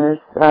 And then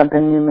there's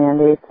been new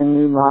mandates and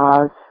new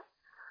laws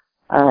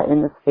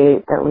in the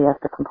state that we have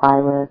to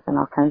comply with and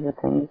all kinds of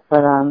things.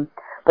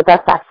 But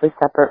that's actually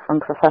separate from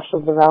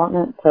professional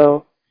development,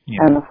 so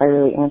I don't know if I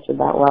really answered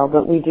that well.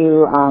 But we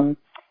do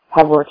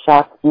have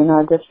workshops in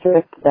our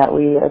district that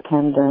we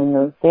attend during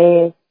those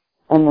days.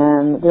 And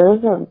then there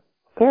is a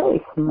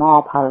fairly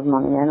small pot of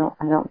money. I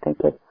don't think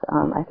it's,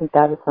 I think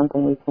that is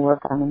something we can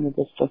work on in the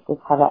district, is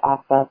how to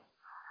access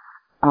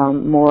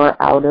more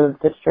out of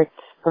district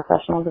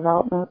professional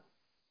development.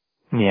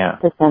 Yeah.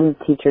 To send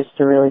teachers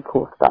to really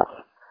cool stuff.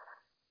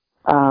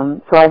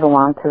 So I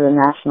belong to the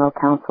National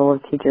Council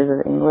of Teachers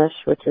of English,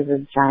 which is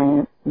a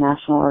giant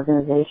national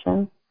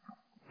organization.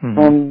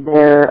 And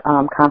their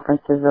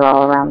conferences are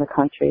all around the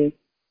country.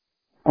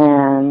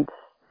 And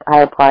I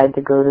applied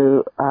to go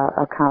to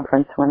a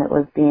conference when it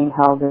was being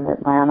held in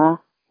Atlanta,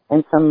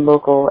 and some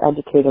local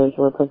educators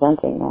were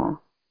presenting there.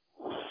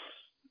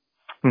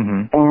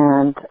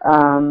 And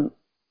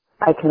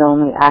I could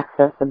only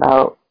access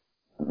about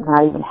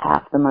not even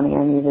half the money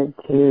I needed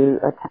to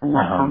attend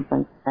that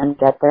conference and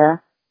get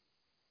there.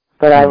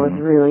 But I was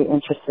really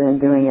interested in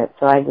doing it,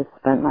 so I just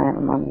spent my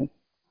own money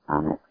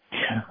on it.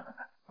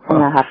 And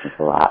that happens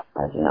a lot,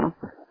 as you know.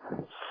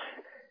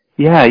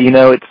 Yeah,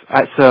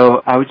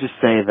 so I would just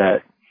say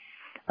that,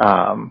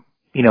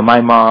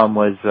 my mom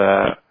was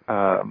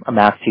a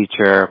math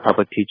teacher,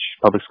 public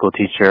school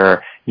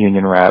teacher,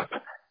 union rep,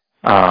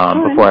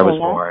 before I was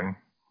born.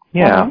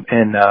 Yeah,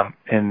 in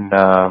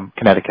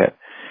Connecticut.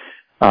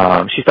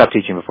 She stopped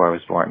teaching before I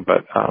was born,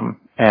 but,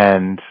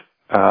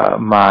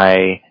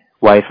 my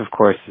wife, of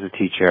course, is a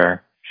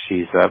teacher.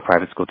 She's a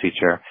private school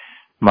teacher.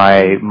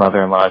 My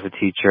mother-in-law is a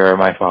teacher.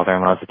 My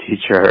father-in-law is a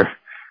teacher.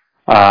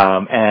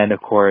 And, of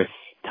course,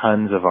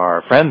 tons of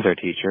our friends are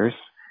teachers.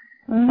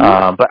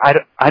 But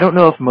I don't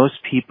know if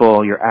most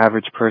people, your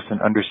average person,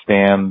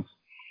 understands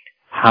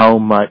how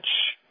much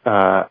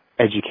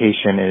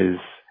education is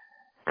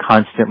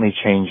constantly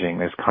changing.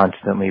 There's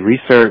constantly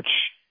research,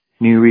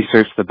 new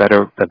research, the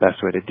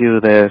best way to do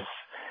this,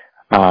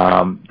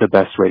 the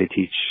best way to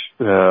teach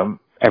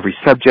every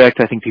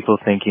subject. I think people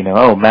think,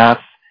 math,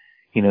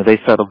 they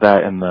settled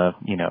that in the,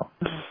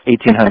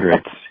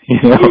 1800s,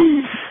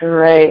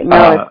 Right.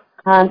 No, it's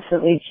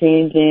constantly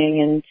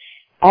changing, and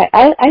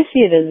I see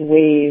it as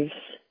waves.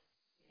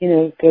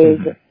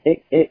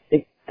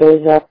 It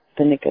goes up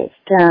then it goes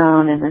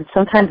down, and then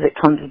sometimes it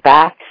comes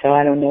back, so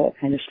I don't know what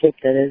kind of shape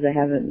that is. I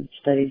haven't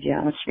studied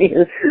geometry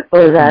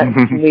or that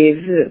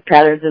wave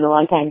patterns in a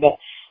long time, but,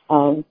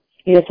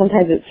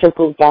 sometimes it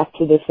circles back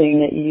to the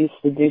thing that you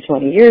used to do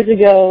 20 years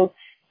ago.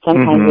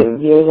 Sometimes it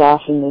veers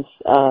off in this,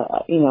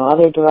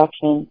 other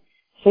direction.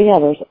 So yeah,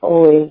 there's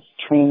always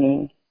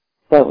training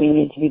that we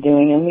need to be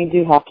doing, and we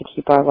do have to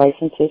keep our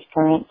licenses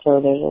current, so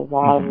there's a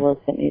lot of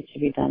work that needs to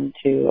be done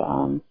to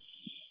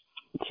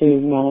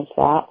manage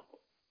that.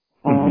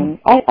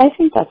 I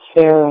think that's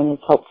fair and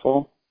it's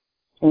helpful,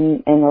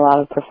 and a lot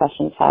of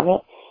professions have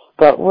it,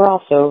 but we're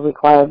also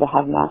required to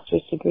have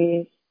master's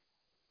degrees,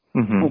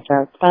 which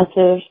are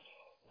expensive,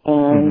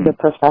 and the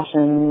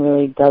profession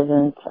really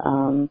doesn't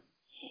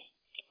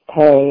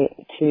pay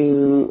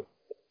to,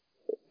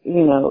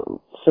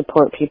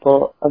 support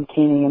people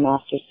obtaining a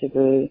master's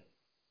degree,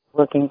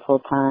 working full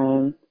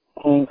time,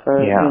 paying for,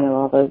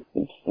 all the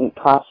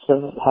costs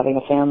of having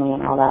a family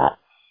and all that.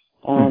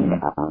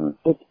 And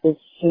it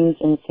seems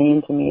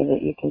insane to me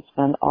that you can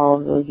spend all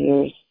of those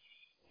years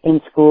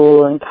in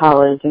school and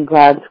college and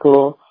grad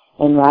school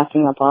and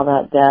racking up all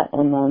that debt,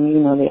 and then,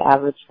 the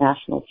average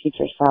national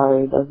teacher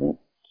salary doesn't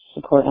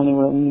support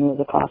anywhere near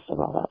the cost of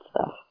all that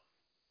stuff.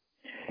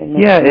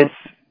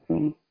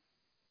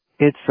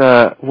 It's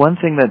one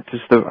thing that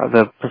just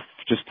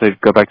to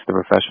go back to the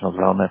professional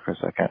development for a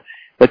second,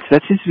 that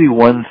seems to be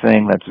one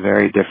thing that's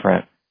very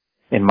different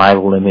in my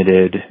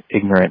limited,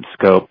 ignorant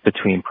scope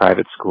between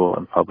private school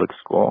and public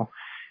school,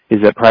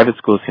 is that private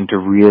schools seem to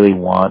really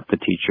want the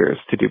teachers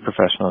to do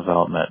professional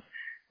development.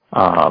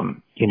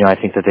 I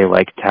think that they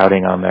like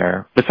touting on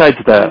their, besides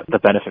the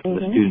benefit to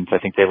the students, I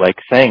think they like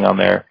saying on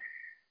their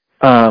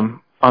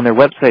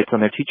websites, on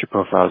their teacher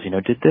profiles,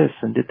 did this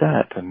and did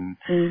that.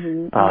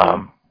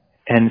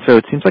 And so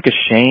it seems like a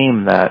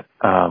shame that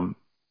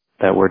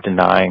we're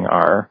denying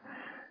our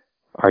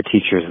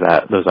teachers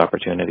those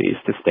opportunities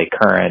to stay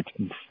current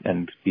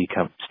and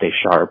stay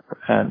sharp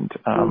and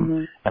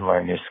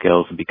learn new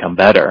skills and become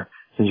better.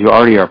 Since you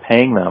already are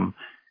paying them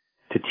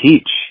to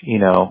teach,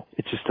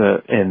 it's just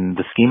in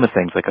the scheme of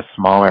things, like a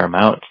smaller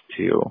amount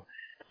to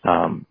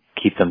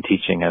keep them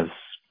teaching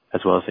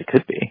as well as they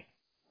could be.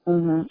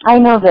 I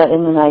know that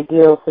in an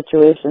ideal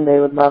situation, they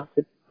would love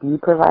to be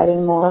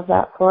providing more of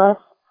that for us.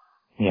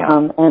 Yeah.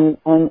 And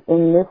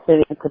in this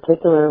city,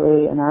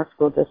 particularly in our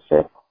school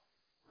district,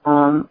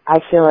 I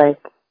feel like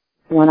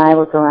when I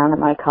look around at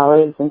my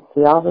colleagues and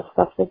see all the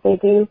stuff that they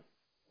do,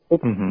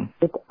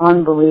 it's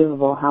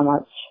unbelievable how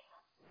much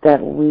that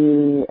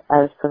we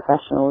as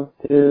professionals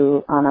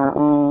do on our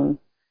own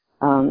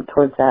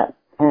towards that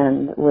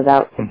and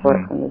without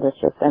support from the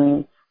district. I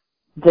mean,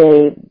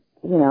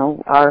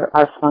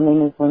 our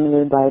funding is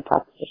limited by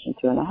Proposition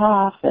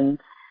 2.5 and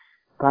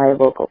by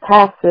local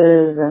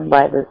taxes and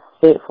by the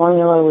state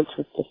formula, which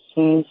was just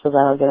changed, so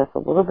that'll get us a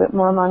little bit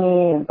more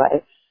money, and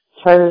by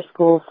charter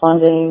school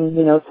funding,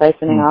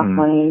 siphoning off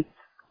money.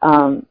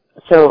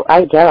 So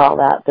I get all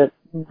that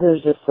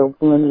there's just a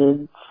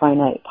limited,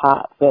 finite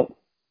pot, but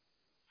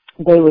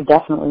they would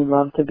definitely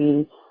love to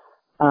be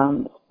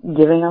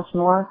giving us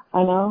more,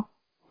 I know,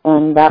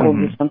 and that will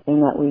be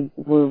something that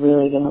we're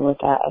really going to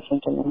look at, I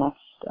think, in the next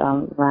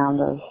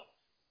round of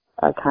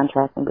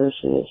contract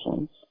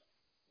negotiations.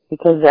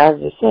 Because, as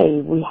you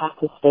say, we have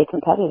to stay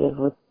competitive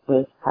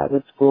with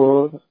private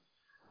schools.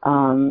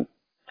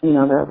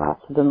 There are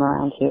lots of them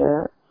around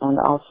here, and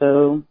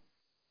also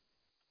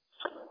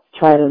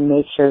try to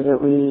make sure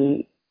that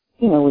we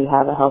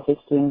have a healthy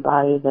student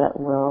body that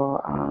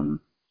will,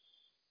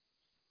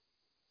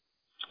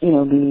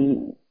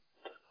 be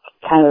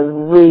kind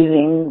of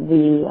raising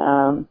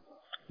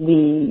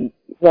the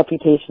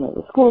reputation of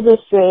the school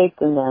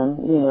district, and then,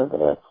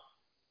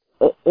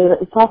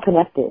 it's all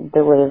connected,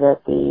 the way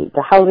that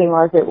the housing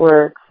market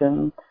works,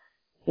 and,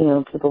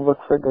 people look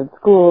for good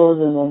schools,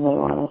 and then they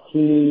want to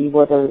see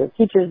what are the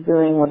teachers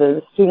doing, what are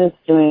the students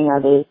doing,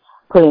 are they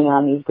putting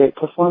on these great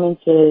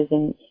performances,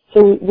 and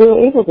so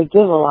we're able to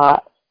give a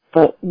lot,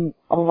 but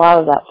a lot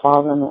of that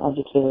falls on the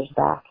educators'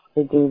 backs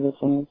to do the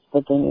things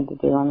that they need to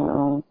do on their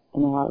own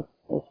in a lot of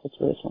those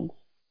situations.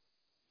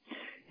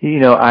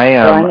 I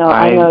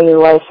know your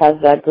wife has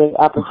that great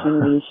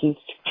opportunity. She's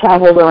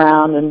traveled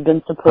around and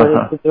been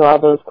supported to do all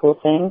those cool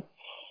things.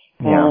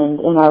 Yeah. And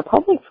in our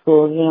public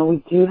schools, we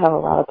do have a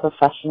lot of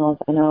professionals.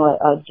 I know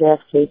a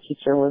JFK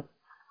teacher was,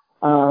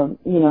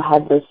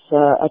 had this,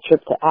 a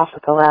trip to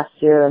Africa last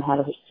year and had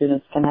her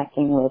students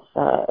connecting with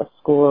a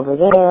school over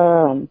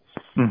there. And,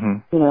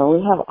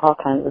 we have all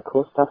kinds of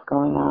cool stuff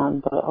going on,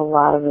 but a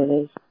lot of it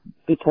is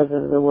because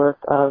of the work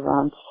of,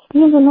 the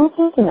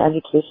Northampton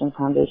Education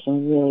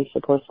Foundation really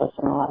supports us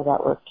in a lot of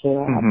that work too,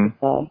 I have to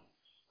say.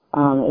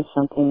 It's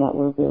something that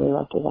we're really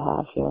lucky to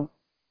have here.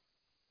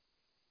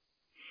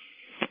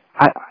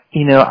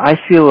 I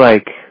feel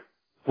like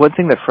one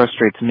thing that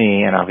frustrates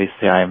me, and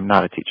obviously I'm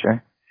not a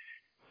teacher,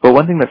 but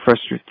one thing that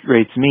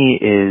frustrates me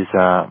is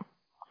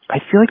I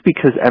feel like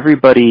because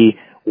everybody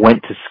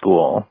went to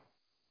school,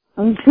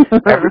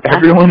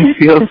 everyone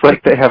feels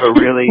like they have a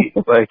really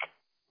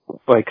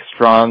like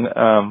strong,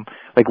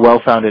 like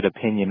well-founded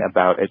opinion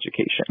about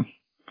education.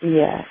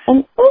 Yeah,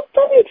 and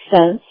that makes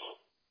sense.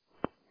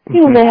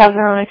 You know, they have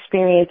their own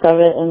experience of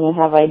it, and they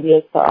have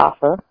ideas to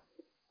offer.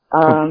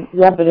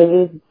 Yeah, but it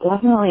is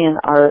definitely an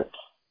art.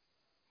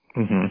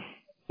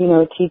 You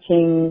know,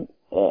 teaching,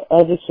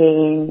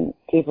 educating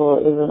people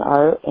is an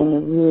art, and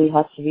it really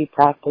has to be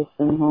practiced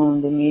and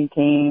honed and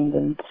maintained.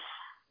 And,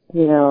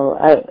 you know,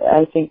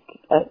 I think,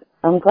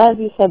 I'm glad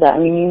you said that. I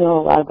mean, you know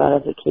a lot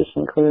about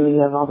education. Clearly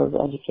you have all those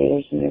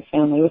educators in your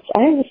family, which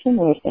I have a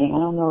similar thing. I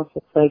don't know if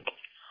it's like,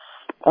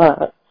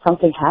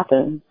 something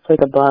happens. It's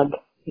like a bug.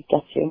 It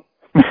gets you.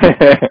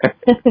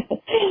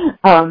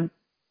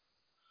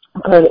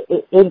 But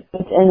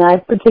and I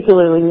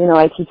particularly, you know,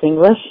 I teach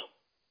English.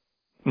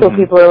 So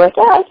people are like,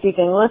 yeah, I speak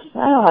English.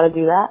 I know how to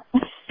do that.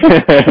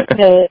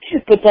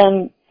 But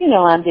then, you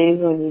know, on days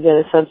when you get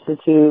a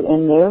substitute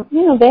and they're,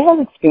 you know, they have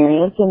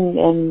experience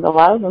and a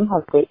lot of them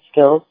have great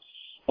skills.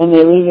 And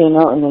they leave you a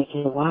note and they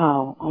say,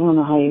 wow, I don't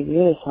know how you do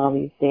this all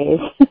these days.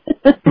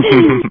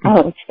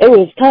 It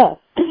was tough.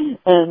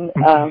 And,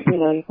 you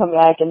know, you come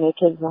back and the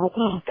kids are like,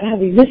 oh, God,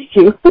 we missed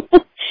you.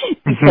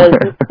 Because,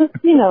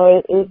 you know,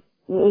 it is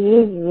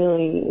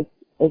really,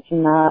 it's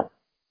not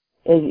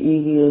as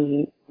easy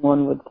as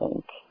one would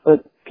think.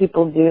 But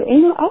people do,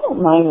 you know, I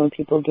don't mind when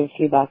people give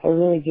feedback. I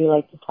really do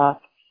like to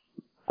talk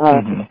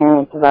to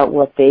parents about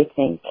what they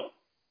think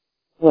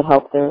would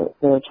help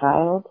their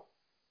child.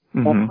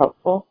 That's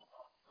helpful.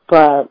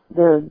 But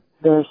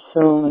there's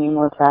so many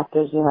more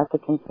factors you have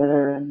to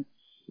consider, and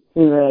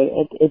you're right,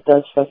 it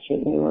does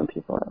frustrate me when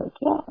people are like,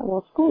 yeah,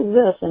 well, school is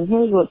this, and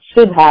here's what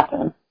should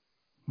happen.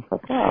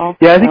 Like, well,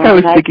 yeah, I think I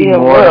was thinking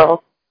more. World.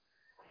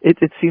 It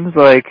seems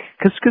like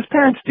because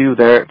parents do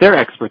they're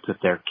experts with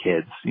their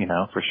kids, you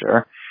know, for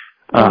sure.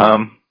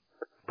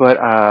 But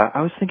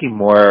I was thinking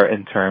more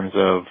in terms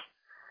of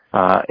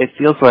it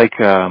feels like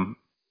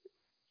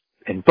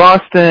in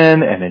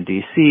Boston and in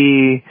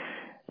DC.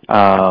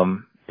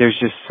 There's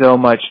just so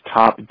much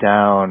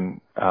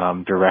top-down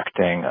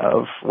directing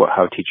of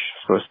how teachers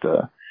are supposed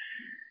to,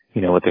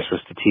 you know, what they're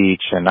supposed to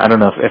teach. And I don't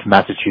know if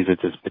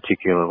Massachusetts is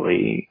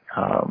particularly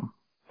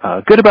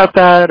good about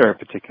that or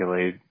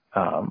particularly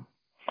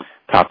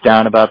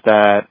top-down about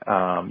that.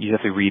 You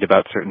have to read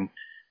about certain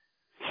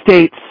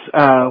states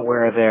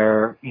where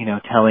they're, you know,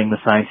 telling the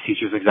science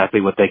teachers exactly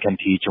what they can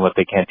teach and what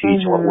they can't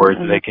teach and what words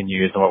they can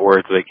use and what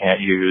words they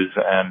can't use.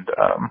 And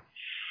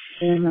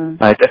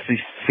it definitely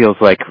feels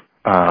like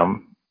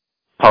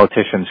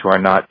politicians who are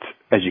not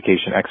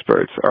education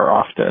experts are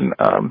often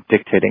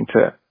dictating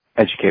to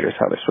educators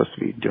how they're supposed to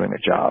be doing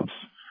their jobs.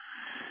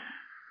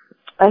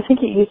 I think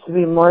it used to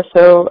be more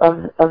so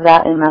of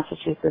that in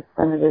Massachusetts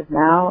than it is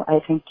now. I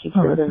think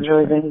teachers have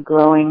really been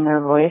growing their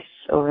voice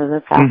over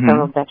the past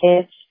several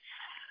decades.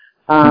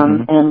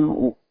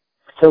 And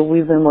so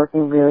we've been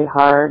working really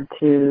hard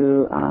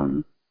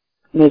to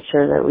make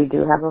sure that we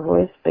do have a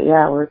voice. But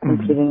yeah, we're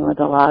competing with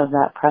a lot of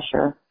that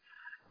pressure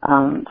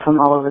from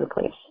all over the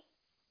place.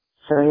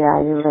 So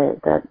yeah, you're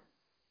right that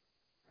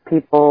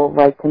people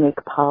like to make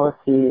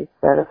policies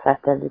that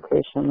affect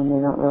education when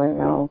they don't really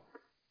know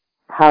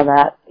how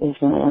that is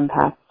going to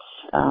impact,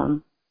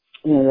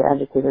 you know, the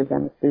educators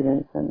and the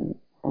students and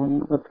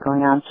what's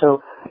going on.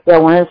 So yeah,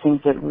 one of the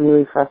things that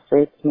really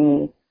frustrates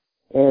me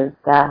is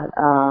that,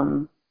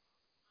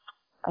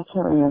 I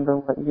can't remember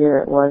what year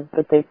it was,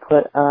 but they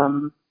put,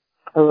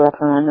 a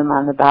referendum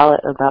on the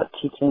ballot about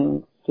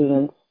teaching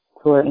students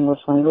who are English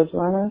language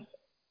learners.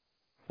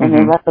 And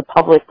they let the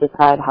public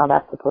decide how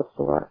that's supposed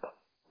to work.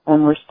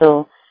 And we're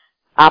still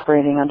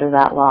operating under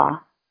that law.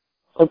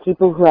 So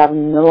people who have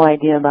no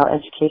idea about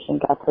education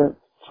got to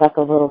check a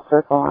little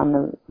circle on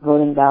the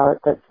voting ballot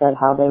that said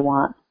how they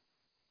want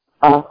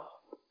us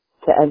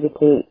to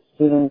educate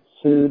students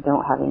who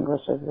don't have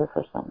English as their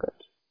first language.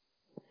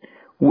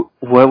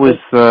 What was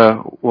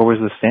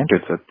the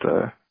standards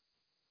that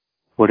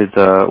what did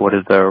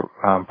the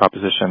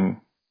proposition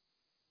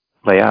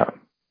lay out?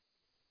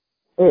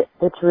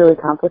 It's really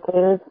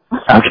complicated.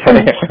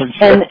 Okay.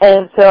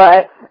 and so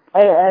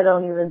I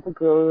don't even think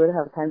we would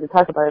have time to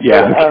talk about it.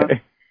 Yeah.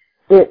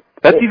 Okay.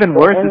 That's even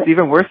worse. It's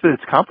even worse that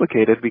it's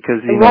complicated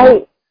because you know.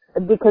 Right.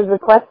 Because the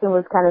question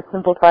was kind of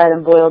simplified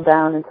and boiled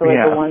down into like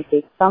a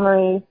one-page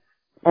summary,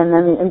 and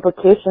then the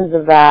implications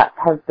of that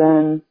have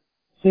been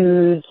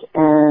huge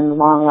and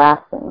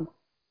long-lasting,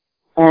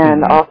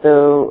 and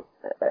also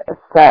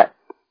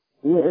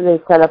they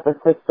set up a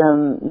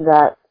system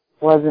that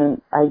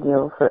wasn't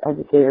ideal for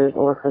educators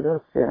or for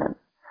those students.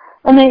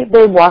 And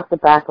they walked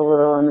it back a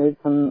little and made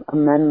some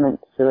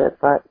amendments to it,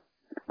 but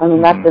I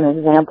mean, that's an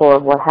example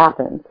of what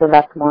happened. So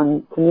that's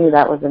one, to me,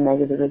 that was a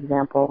negative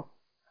example.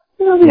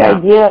 You know, the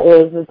idea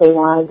is that they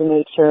wanted to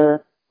make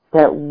sure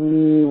that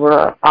we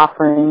were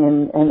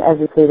offering and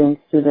educating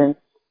students,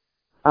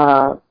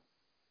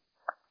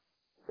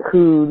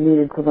 who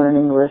needed to learn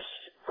English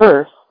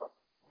first,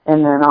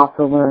 and then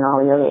also learn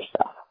all the other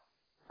stuff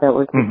that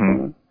we're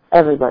teaching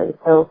everybody.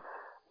 So,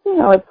 you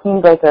know, it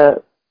seemed like an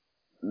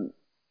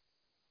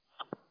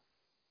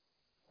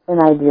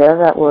idea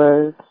that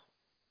was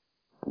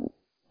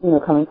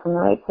coming from the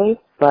right place,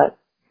 but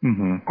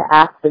to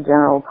ask the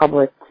general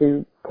public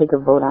to take a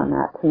vote on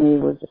that, to me,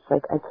 was just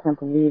like, I can't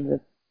believe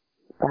that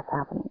that's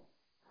happening.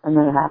 And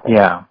then it happened.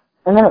 Yeah.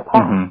 And then it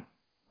passed.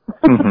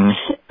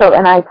 So,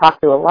 and I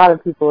talked to a lot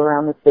of people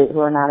around the state who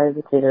are not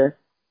educators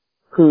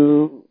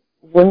who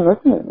wouldn't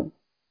listen to me.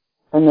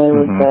 And they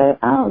would say,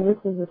 oh, this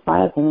is just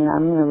my opinion.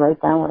 I'm going to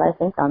write down what I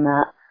think on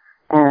that.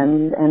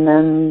 And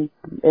then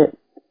it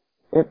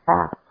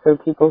passed. So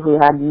people who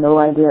had no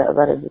idea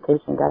about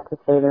education got to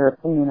say their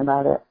opinion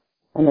about it.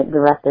 And it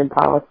directed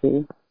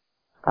policy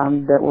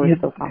that we're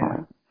still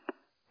following.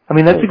 I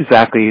mean, that's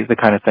exactly the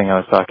kind of thing I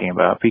was talking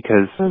about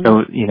because,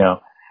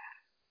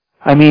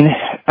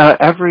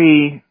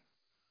 every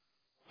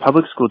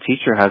public school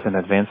teacher has an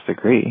advanced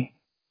degree.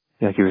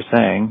 Like you were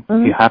saying,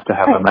 you have to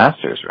have a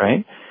master's,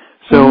 right?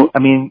 So, I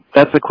mean,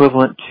 that's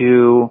equivalent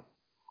to,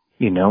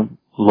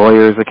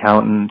 lawyers,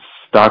 accountants,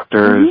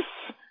 doctors,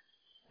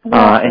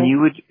 and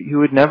you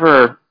would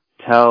never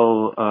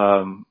tell,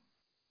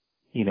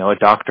 a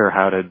doctor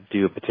how to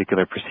do a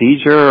particular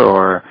procedure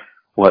or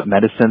what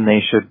medicine they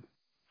should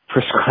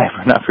prescribe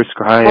or not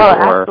prescribe.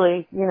 Well,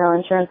 actually,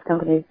 insurance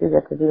companies do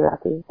get to do that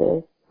these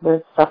days.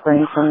 They're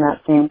suffering from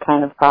that same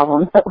kind of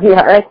problem that we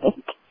are, I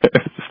think.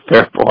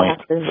 Fair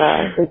point.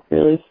 It's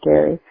really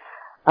scary.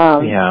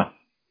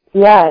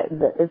 Yeah,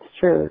 it's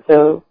true.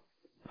 So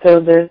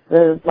there's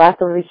the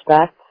lack of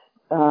respect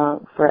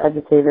for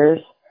educators.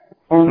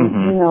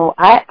 And,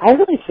 I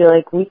really feel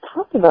like we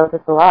talked about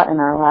this a lot in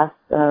our last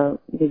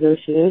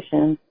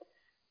negotiation,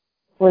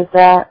 was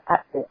that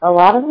a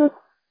lot of us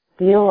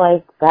feel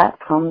like that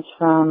comes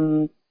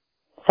from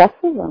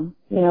sexism.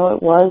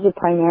 It was a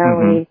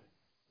primarily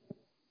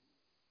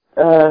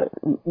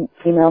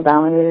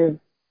female-dominated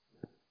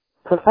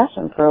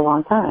profession for a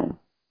long time.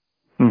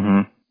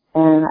 And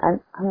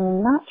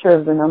I'm not sure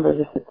of the numbers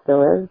if it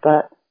still is,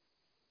 but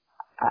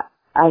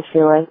I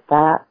feel like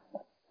that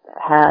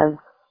has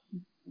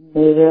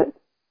made it,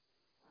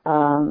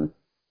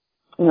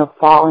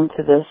 fall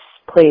into this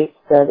place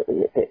that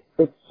it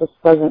just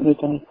doesn't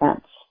make any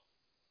sense.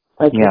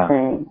 Like you're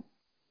saying,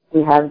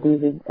 we have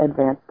these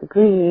advanced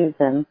degrees,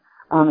 and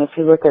if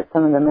you look at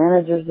some of the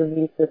managers of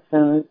these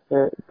systems,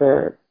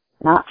 they're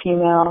not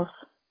females,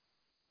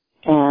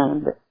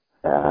 and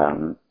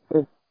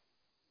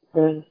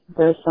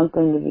there's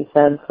something to be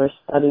said for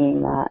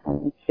studying that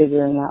and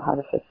figuring out how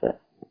to fix it.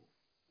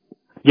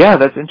 Yeah,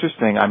 that's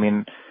interesting. I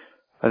mean,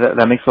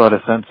 that makes a lot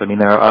of sense. I mean,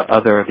 there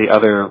are the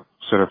other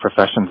sort of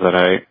professions that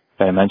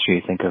I mentioned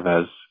you think of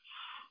as,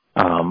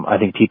 I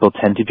think people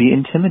tend to be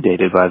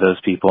intimidated by those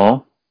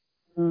people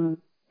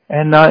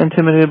and not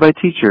intimidated by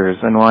teachers.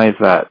 And why is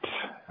that?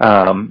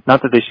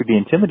 Not that they should be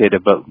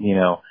intimidated, but,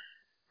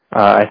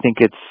 I think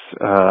it's,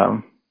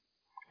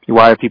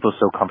 why are people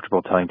so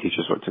comfortable telling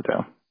teachers what to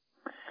do?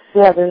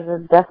 Yeah,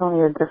 there's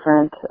definitely a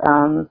different,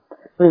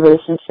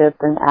 relationship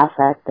and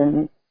affect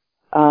and,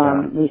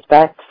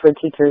 respect for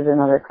teachers in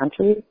other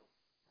countries.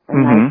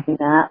 And I've seen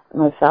that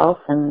myself,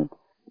 and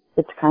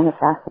it's kind of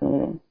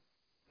fascinating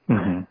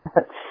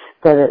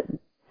that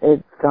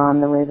it's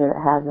gone the way that it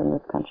has in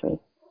this country.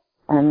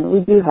 And we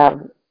do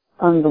have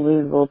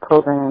unbelievable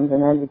programs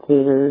and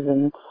educators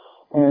and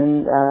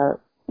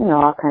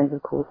all kinds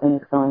of cool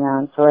things going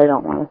on. So I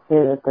don't want to say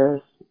that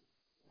there's,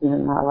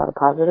 not a lot of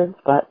positives,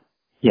 but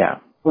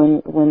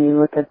when you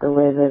look at the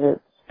way that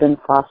it's been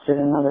fostered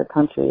in other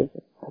countries,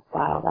 it's like,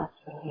 wow, that's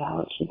really how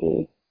it should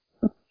be.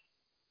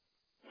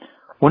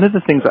 One of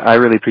the things that I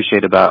really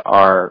appreciate about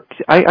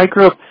I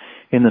grew up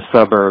in the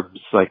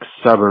suburbs, like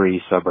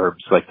suburby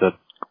suburbs, like the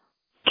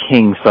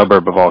king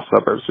suburb of all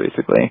suburbs,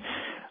 basically.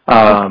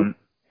 I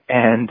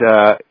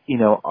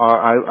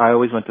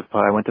always went to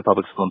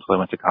public school until I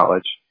went to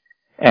college.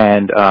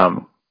 And,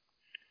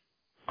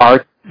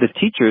 the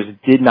teachers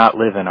did not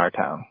live in our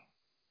town.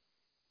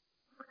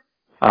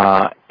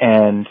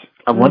 And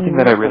one thing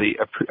that I really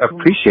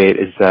appreciate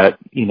is that,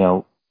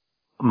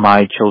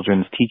 my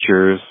children's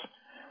teachers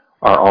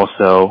are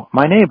also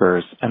my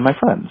neighbors and my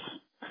friends.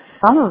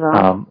 Some of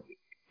them.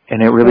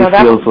 And it really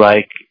feels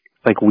like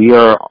we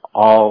are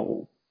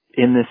all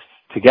in this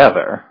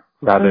together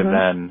rather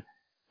than,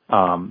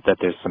 that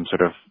there's some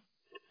sort of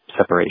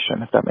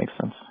separation, if that makes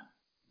sense.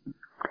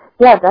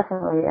 Yeah,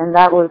 definitely. And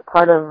that was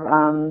part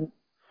of,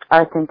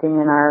 our thinking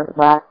in our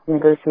last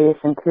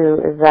negotiation too,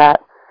 is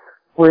that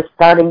we're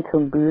starting to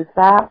lose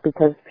that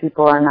because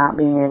people are not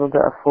being able to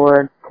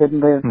afford to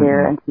live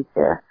here and teach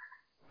here.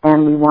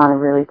 And we want to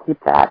really keep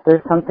that.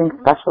 There's something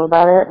special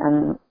about it,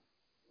 and,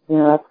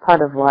 that's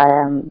part of why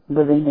I'm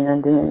living here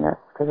and doing this,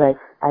 because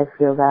I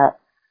feel that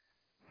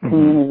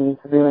community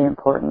is really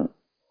important.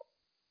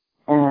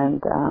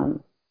 And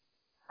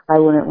I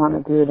wouldn't want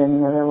to do it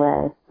any other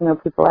way.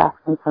 People ask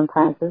me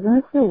sometimes, isn't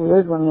it so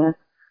weird when you're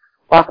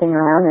walking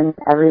around and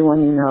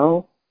everyone you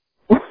know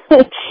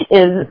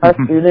is a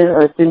student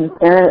or a student's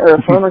parent or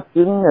a former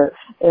student,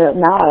 or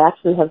now I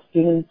actually have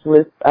students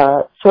with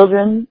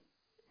children,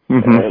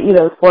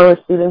 former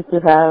students who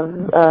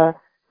have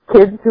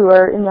kids who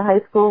are in the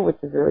high school, which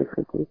is really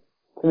freaky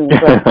to me.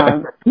 But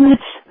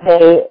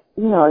they,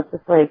 it's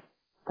just like,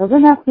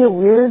 doesn't that feel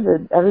weird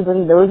that everybody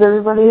knows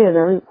everybody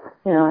and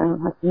and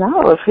I'm like,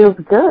 no, it feels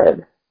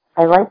good.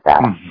 I like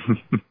that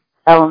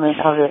element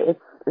of it.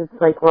 It's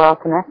like we're all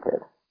connected.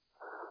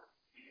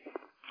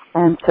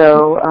 And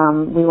so,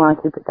 we want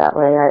to keep it that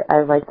way.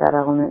 I like that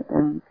element,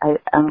 and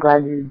I'm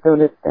glad you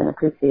noticed and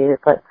appreciate it,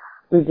 but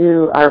we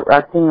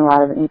are seeing a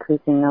lot of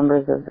increasing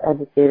numbers of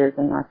educators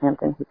in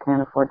Northampton who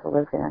can't afford to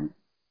live here.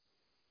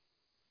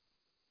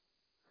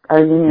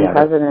 Our union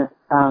president,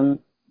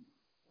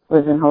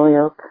 lives in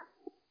Holyoke,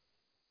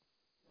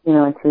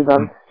 and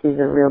she's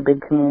a real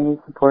big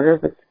community supporter,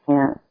 but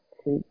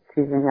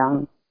she's a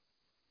young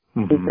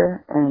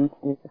teacher, and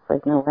she's just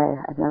like, no way,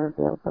 I'd never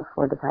be able to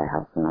afford to buy a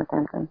house in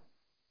Northampton.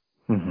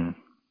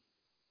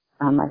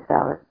 On my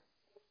salary.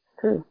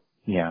 True.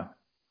 Yeah.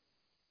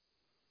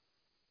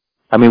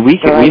 I mean, we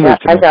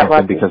moved to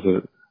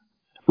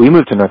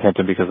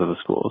Northampton because of the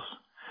schools.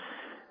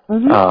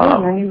 Many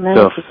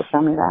people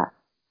tell me that.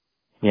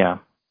 Yeah.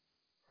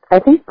 I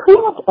think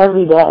pretty much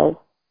every day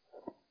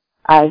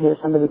I hear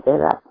somebody say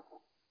that.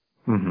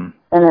 And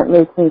it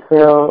makes me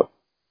feel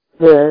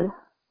good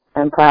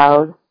and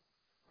proud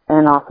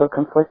and also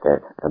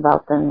conflicted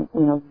about them,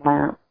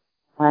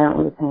 why aren't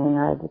we paying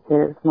our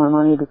educators more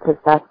money? Because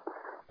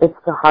it's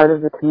the heart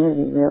of the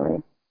community,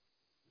 really.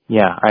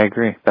 Yeah, I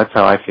agree. That's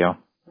how I feel.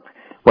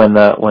 When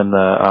the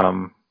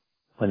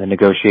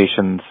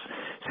negotiations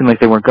seemed like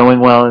they weren't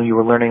going well, and you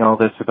were learning all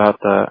this about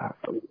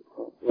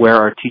where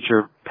our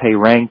teacher pay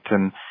ranked,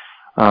 and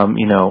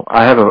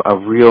I have a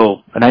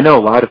real, and I know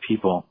a lot of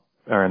people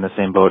are in the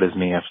same boat as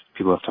me. As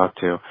people I've talked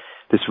to,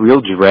 this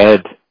real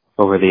dread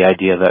over the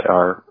idea that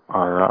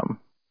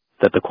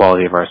that the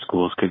quality of our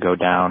schools could go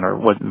down, or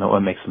what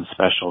makes them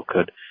special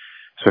could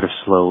sort of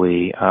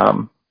slowly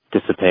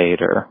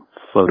dissipate or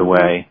float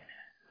away.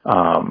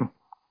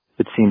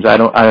 It seems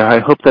I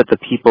hope that the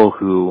people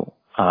who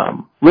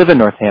live in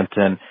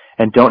Northampton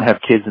and don't have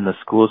kids in the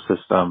school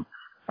system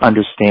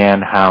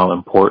understand how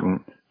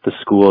important the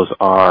schools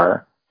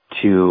are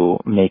to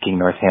making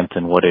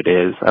Northampton what it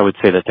is. I would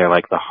say that they're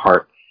like the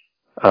heart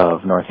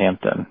of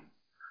Northampton.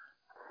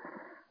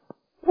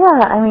 Yeah,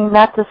 I mean,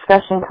 that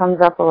discussion comes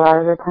up a lot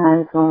of the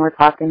times when we're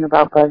talking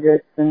about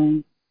budgets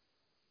and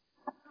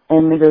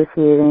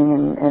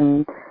negotiating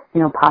and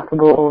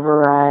possible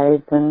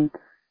overrides, and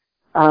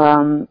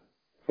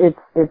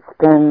it's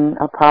been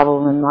a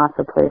problem in lots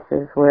of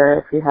places where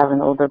if you have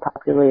an older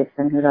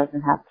population who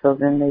doesn't have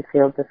children, they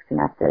feel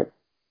disconnected.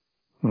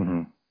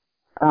 And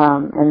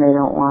they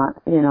don't want,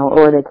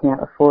 or they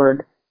can't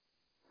afford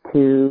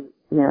to,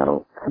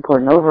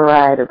 support an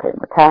override or pay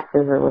more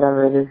taxes or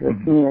whatever it is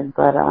that's needed.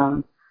 But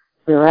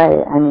you're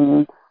right. I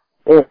mean,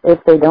 if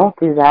they don't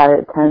do that,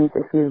 it tends,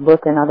 if you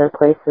look in other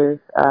places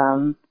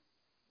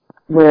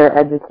where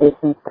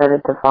education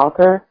started to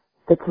falter,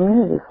 the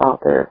community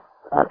falters.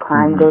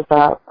 Crime goes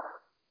up.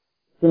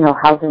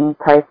 Housing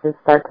prices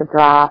start to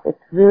drop. It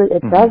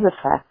does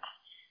affect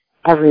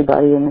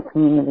everybody in the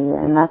community,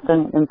 and that's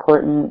an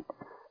important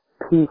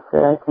piece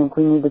that I think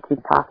we need to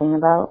keep talking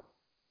about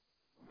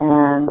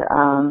and,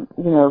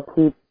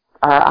 keep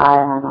our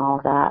eye on all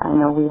that. I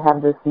know we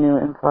have this new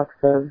influx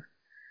of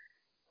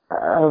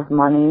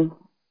money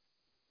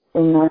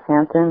in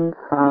Northampton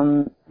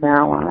from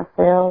marijuana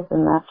sales,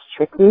 and that's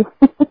tricky.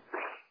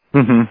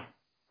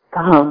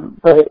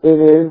 But it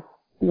is,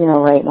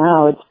 right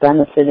now it's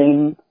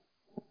benefiting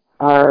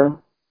our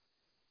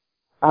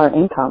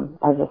income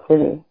as a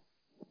city.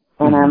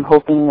 And I'm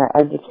hoping that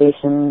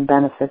education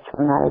benefits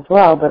from that as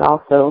well, but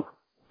also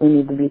we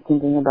need to be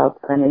thinking about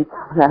spending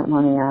some of that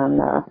money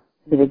on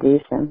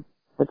mitigation,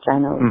 which I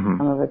know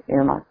some of us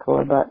earmarked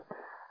for, but,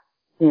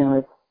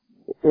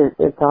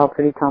 it's all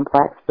pretty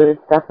complex, but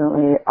it's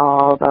definitely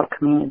all about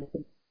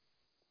community.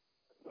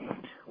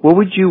 What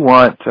would you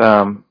want,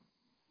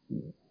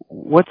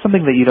 what's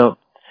something that you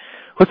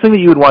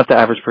would want the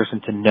average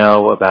person to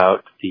know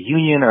about the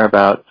union or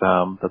about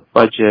the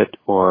budget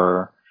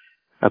or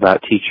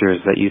about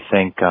teachers that you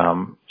think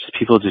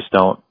people just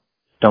don't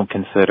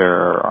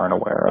consider or aren't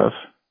aware of?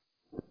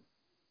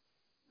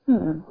 I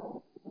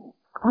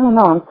don't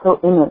know. I'm so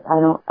in it.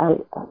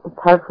 It's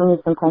hard for me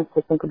sometimes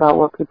to think about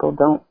what people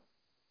don't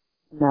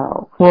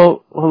know.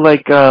 Well,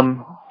 like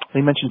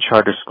you mentioned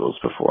charter schools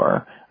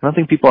before. I don't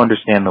think people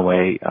understand the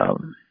way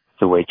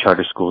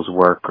charter schools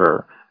work,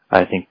 or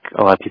I think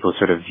a lot of people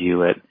sort of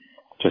view it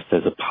just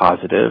as a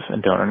positive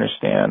and don't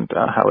understand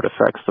how it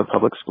affects the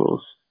public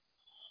schools.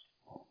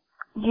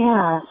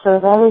 Yeah, so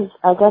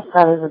I guess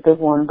that is a big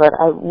one, but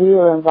we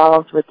were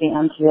involved with the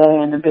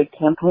MTA in a big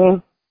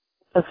campaign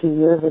a few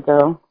years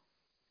ago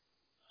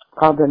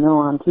called the No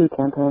On 2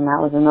 campaign.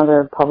 That was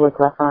another public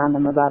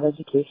referendum about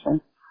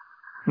education.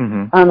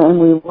 And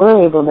we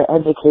were able to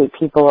educate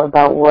people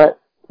about what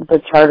the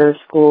charter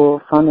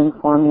school funding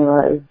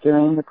formula is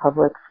doing to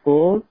public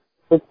schools.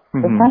 It's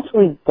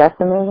essentially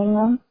decimating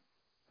them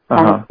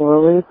kind of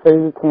slowly, so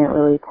you can't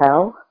really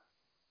tell.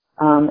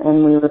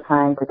 And we were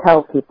trying to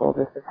tell people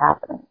this is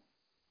happening.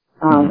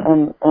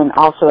 And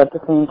also at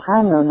the same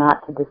time, though,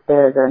 not to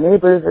disparage our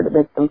neighbors or to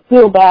make them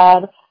feel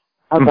bad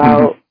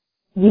about,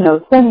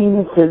 sending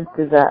their kids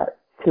to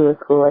to a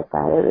school like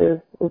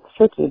that. It's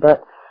tricky,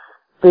 but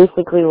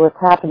basically what's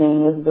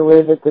happening is the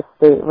way that the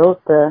state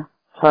wrote the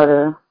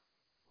charter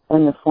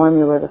and the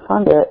formula to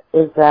fund it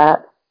is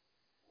that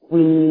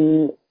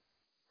we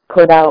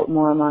put out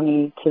more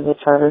money to the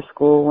charter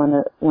school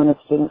when a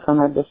student from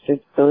our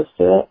district goes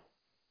to it.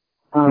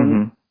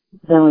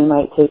 Then we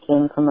might take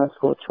in from a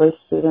school choice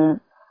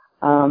student.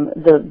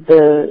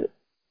 The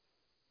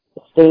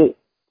state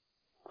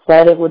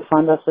said it would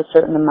fund us a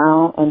certain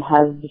amount and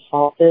has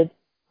defaulted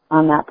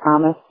on that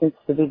promise since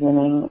the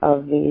beginning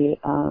of the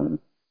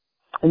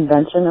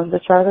invention of the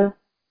charter.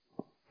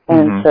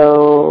 And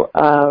so,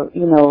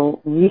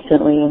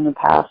 recently in the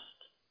past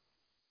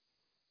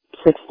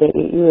 6 to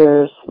 8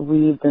 years,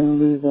 we've been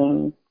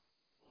losing.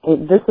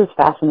 This is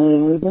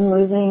fascinating. We've been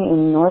losing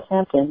in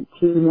Northampton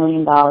 $2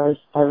 million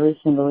every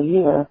single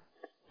year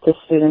to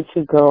students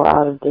who go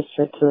out of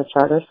district to a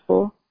charter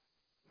school.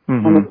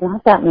 And it's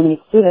not that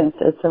many students.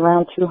 It's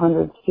around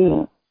 200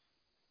 students.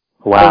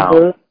 Wow. So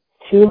those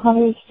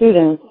 200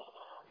 students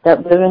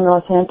that live in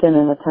Northampton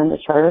and attend a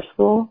charter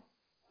school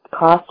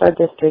cost our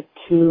district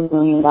 $2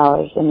 million.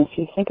 And if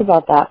you think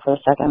about that for a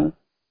second,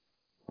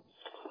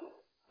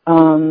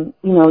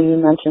 you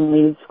mentioned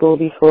Leeds School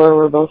before.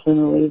 We're both in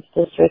the Leeds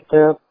district.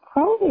 There are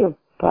probably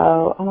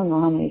about, I don't know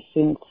how many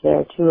students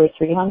there, 200 or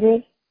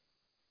 300,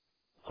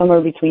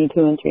 somewhere between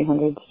 200 and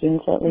 300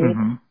 students at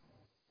Leeds.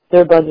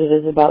 Their budget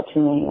is about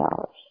 $2 million.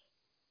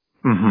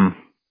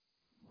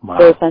 Wow.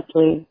 So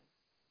essentially,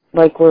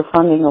 like, we're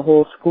funding a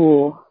whole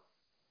school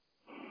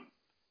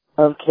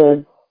of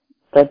kids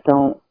that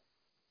aren't,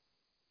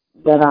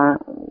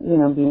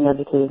 being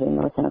educated in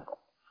Northampton.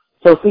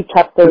 So if we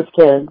kept those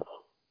kids,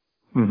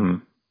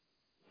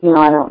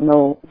 I don't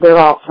know, they're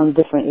all from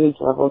different age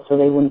levels, so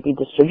they wouldn't be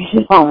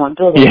distributed on one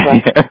building.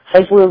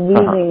 But we're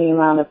losing the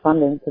amount of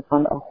funding to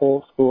fund a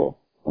whole school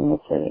in the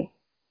city.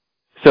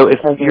 So if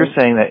you're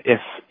saying that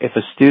if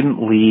a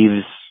student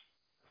leaves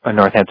a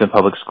Northampton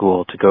public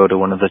school to go to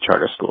one of the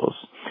charter schools,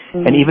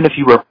 and even if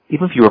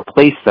you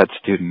replace that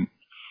student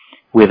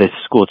with a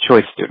school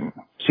choice student,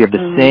 so you have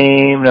the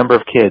same number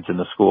of kids in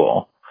the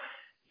school,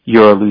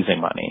 you're losing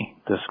money.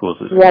 The school's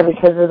losing money. Yeah,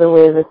 because of the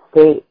way the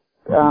state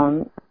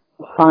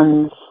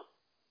funds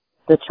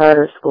the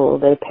charter school.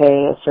 They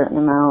pay a certain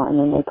amount, and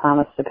then they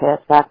promise to pay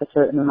us back a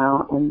certain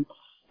amount, and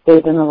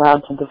they've been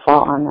allowed to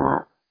default on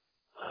that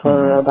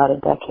for about a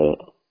decade.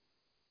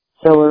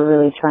 So we're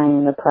really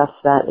trying to press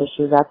that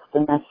issue. That's the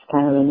next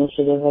kind of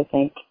initiative I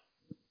think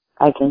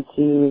I can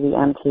see the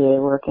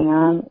MTA working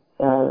on.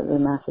 The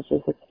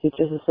Massachusetts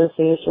Teachers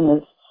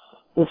Association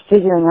is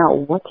figuring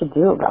out what to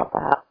do about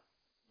that.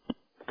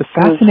 The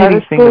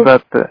fascinating thing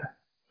about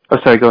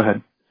go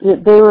ahead.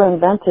 They were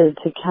invented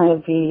to kind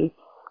of be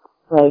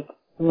like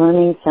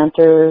learning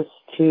centers,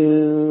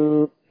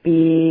 to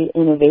be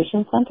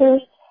innovation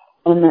centers,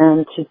 and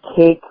then to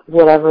take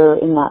whatever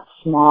in that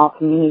small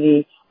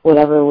community,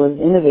 whatever was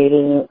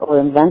innovated or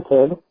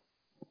invented,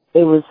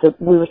 we were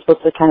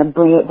supposed to kind of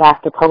bring it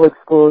back to public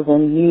schools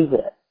and use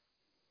it.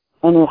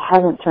 And it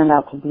hasn't turned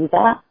out to be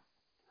that.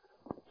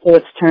 So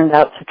it's turned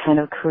out to kind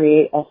of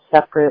create a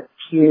separate,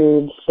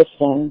 tiered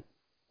system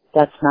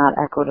that's not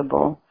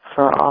equitable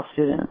for all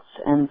students.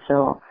 And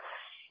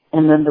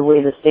then the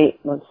way the state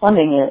was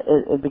funding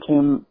it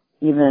became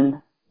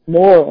even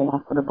more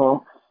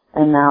inequitable.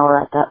 And now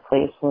we're at that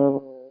place where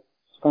we're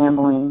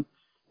scrambling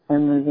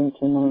and losing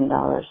 $2 million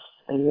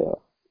a year.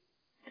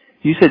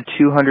 You said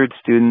 200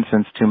 students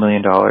and $2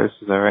 million.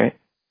 Is that right?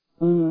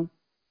 Mm-hmm.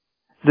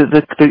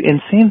 The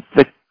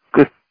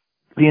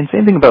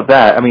insane thing about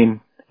that, I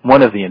mean,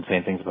 one of the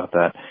insane things about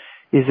that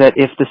is that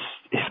if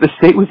the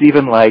state was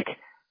even like,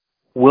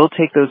 we'll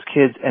take those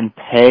kids and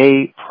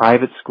pay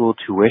private school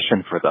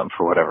tuition for them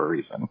for whatever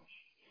reason,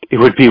 it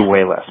would be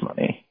way less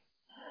money.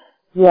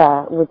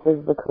 Yeah, which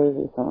is the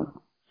crazy thing.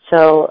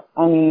 So,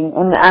 I mean,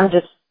 and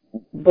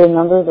the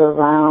numbers are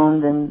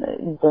round and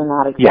they're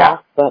not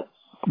exact, but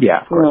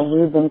yeah, of course.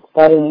 We've been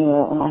studying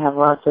it, and I have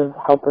lots of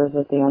helpers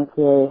at the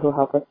NCA who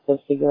help us to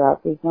figure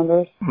out these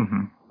numbers.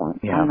 So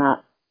I'm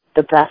not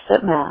the best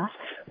at math,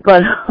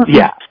 but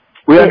yeah,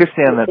 we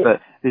understand that.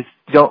 But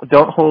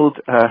don't hold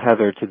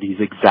Heather to these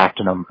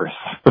exact numbers.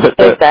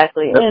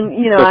 Exactly,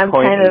 and I'm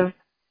kind of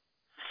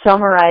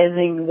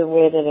summarizing the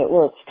way that it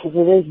works because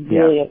it is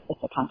really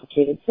it's a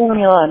complicated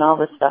formula and all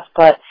this stuff,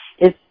 but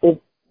it's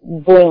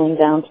boiling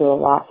down to a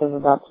loss of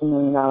about $2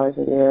 million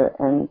a year,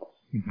 and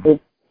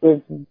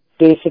it's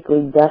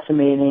basically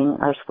decimating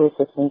our school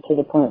system to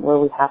the point where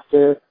we have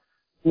to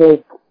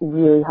make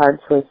really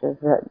hard choices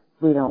that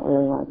we don't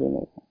really want to be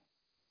making.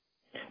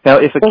 Now,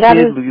 if that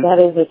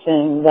is a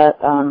thing that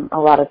a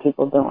lot of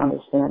people don't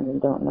understand and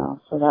don't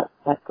know. So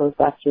that goes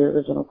back to your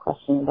original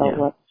question about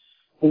what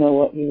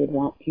you would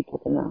want people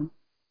to know.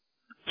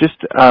 Just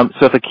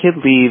so if a kid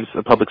leaves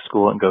a public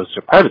school and goes to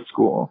a private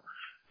school,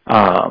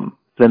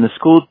 then the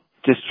school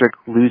district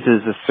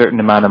loses a certain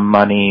amount of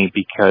money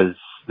because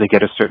they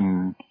get a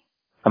certain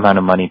amount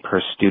of money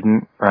per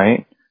student,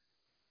 right?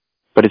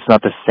 But it's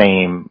not the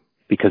same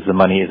because the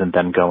money isn't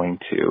then going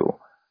to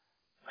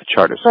a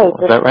charter school.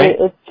 Right, is that right?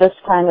 It's just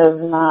kind of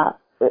not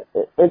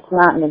it's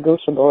not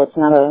negotiable. It's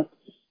not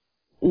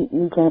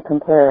you can't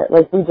compare it.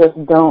 Like, we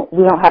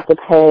don't have to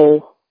pay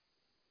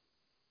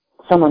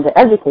someone to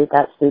educate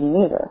that student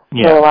either.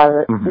 Yeah. So a lot of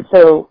it,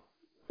 so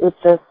it's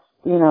just,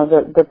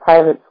 the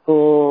private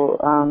school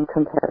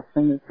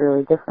comparison is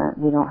really different.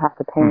 We don't have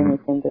to pay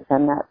anything to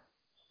send that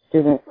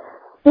student.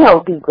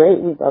 It'd be great.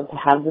 We'd love to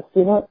have the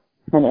student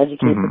and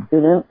educate the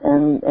student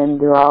and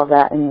do all of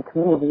that in the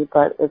community,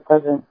 but it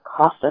doesn't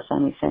cost us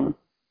anything.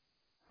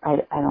 I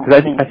don't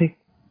think.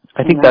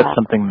 I think that's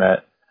something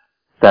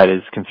that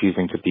is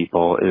confusing to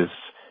people is,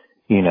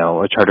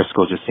 a charter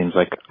school just seems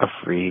like a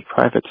free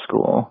private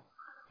school.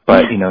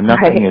 But,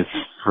 nothing is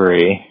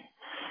free.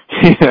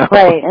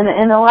 Right.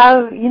 And a lot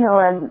of,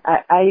 and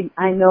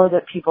I know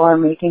that people are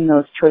making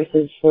those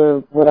choices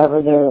for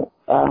whatever they're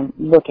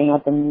looking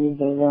at the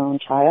needs of their own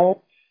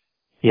child.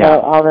 Yeah.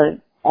 So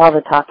all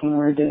the talking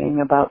we're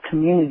doing about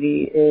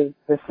community is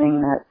the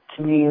thing that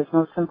to me is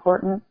most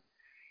important.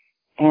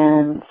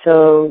 And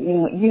so,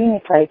 even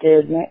if I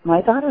did,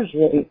 my daughter's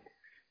really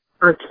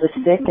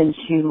artistic and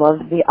she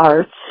loves the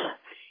arts.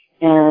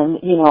 And,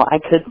 I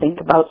could think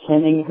about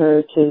sending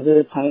her to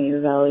the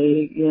Pioneer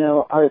Valley,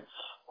 arts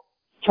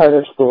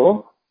charter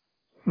school,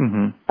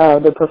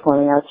 the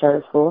performing arts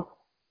charter school,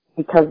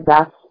 because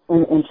that's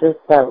an interest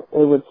that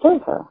it would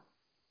serve her.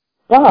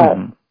 But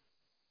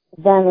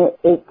then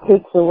it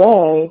takes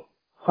away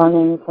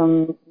funding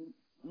from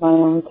my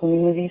own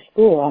community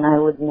school, and I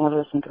would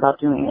never think about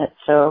doing it.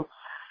 So,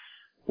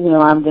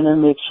 I'm going to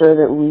make sure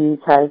that we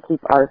try to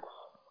keep arts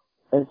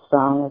as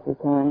strong as we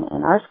can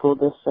in our school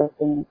district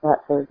and let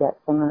her get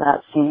some of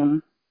that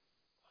same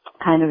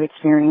kind of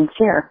experience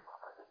here.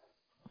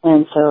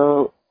 And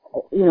so,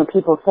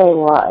 people say,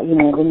 well,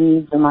 the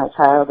needs of my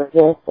child are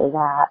this or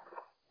that,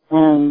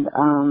 and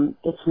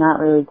it's not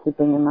really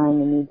keeping in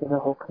mind the needs of the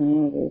whole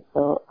community.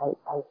 So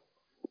I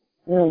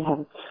really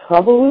have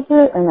trouble with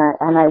it,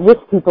 and I wish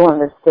people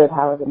understood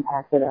how it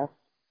impacted us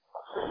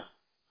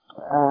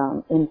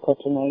in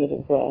such a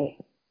negative way.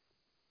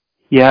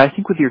 Yeah, I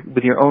think with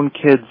your own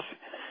kids,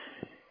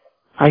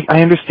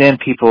 I understand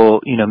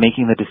people,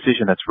 making the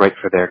decision that's right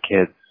for their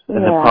kids.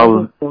 And the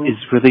problem is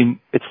really,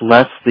 it's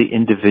less the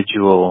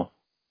individual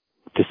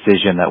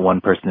decision that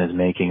one person is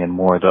making and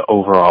more the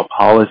overall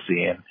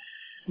policy. And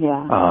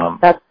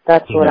that's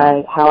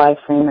how I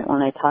frame it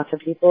when I talk to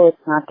people.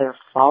 It's not their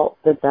fault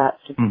that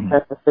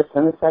the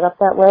system is set up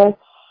that way,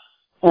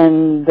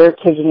 and they're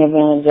taking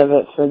advantage of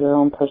it for their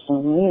own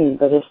personal needs.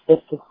 But if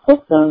the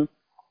system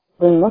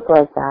didn't look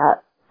like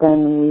that,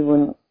 then we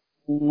wouldn't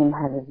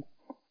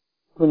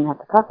have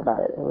to talk about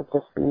it. It would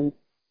just be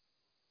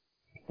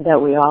that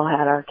we all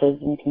had our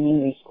kids in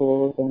community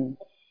schools and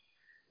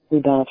we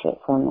benefit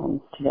from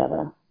them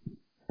together.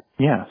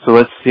 Yeah, so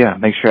let's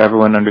make sure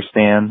everyone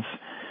understands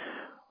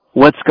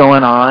what's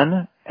going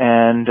on,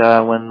 and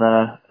when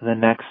the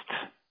next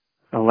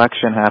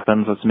election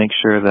happens, let's make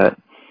sure that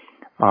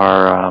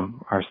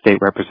our state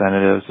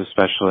representatives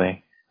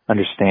especially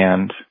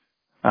understand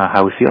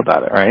how we feel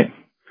about it, right?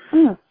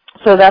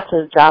 So that's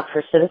a job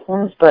for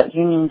citizens, but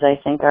unions,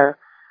 I think, are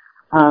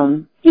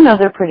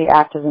they're pretty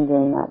active in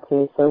doing that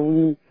too. So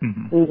we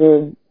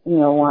did,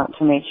 want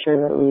to make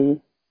sure that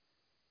we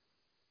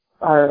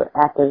are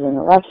active in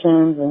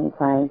elections and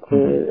trying to,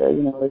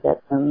 we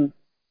get some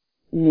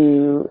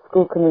new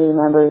school committee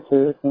members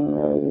who seem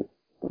really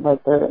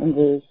like they're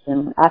engaged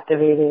and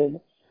activated.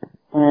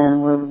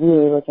 And we're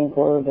really looking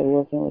forward to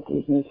working with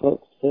these new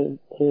folks to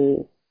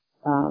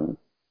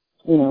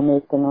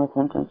make the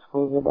Northampton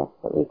schools the best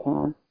that we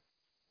can.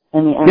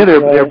 And there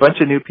are a bunch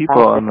of new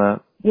people on the.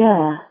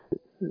 Yeah.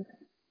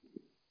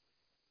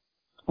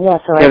 Yeah,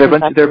 so I think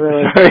think that's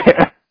really...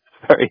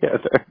 Sorry,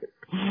 Heather.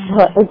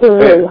 It's a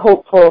really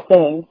hopeful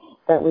thing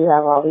that we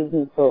have all these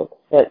new folks.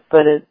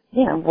 But it's,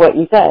 what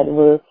you said,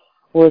 we're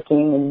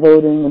working and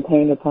voting and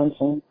paying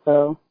attention,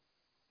 so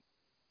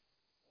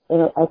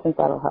I think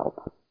that'll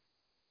help.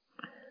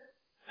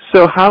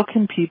 So how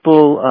can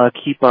people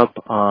keep up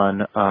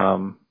on,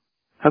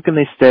 how can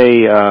they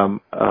stay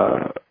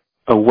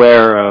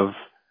aware of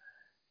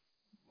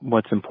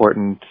what's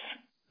important?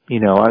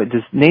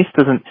 Does NASE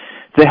do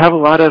they have a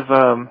lot of,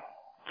 do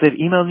they have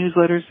email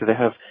newsletters? Do they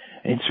have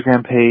an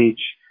Instagram page?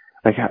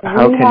 Like, how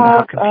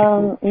can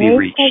people be NASE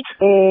reached? has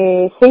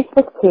a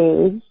Facebook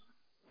page.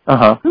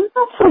 Uh-huh. I'm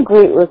not so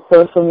great with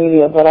social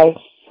media, but I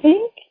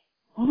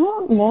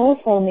don't know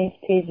if our NASE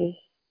page is,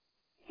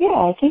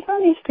 I think our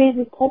NASE page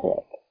is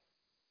public.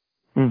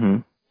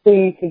 So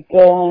you could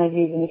go on it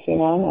even if you're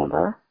not a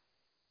member.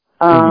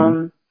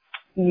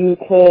 You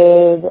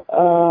could,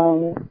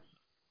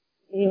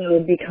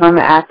 become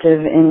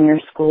active in your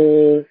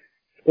school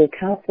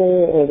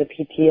council or the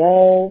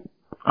PTO.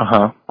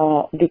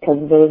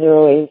 Because those are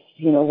always,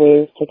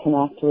 ways to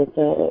connect with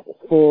the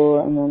school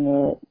and then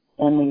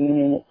the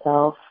union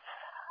itself.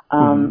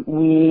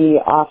 We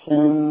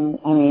often,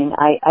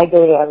 I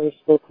go to every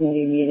school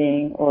committee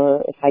meeting,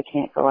 or if I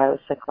can't go, I was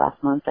sick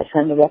last month, I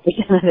send a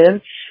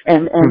representative,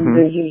 and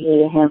there's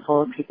usually a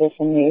handful of people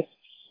from NASE.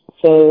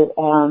 So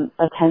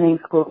attending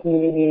school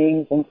committee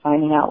meetings and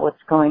finding out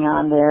what's going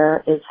on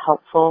there is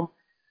helpful.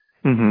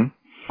 Mm-hmm.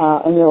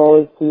 And you'll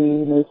always see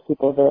NASE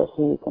people there,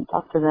 so you can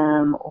talk to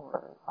them,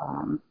 or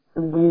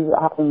we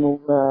often will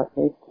wear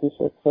NASE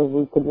t-shirts so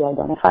we could be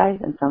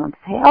identified, and someone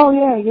can say, oh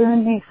yeah, you're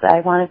in NASE,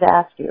 I wanted to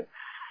ask you.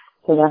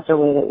 So that's a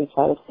way that we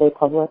try to stay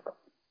public.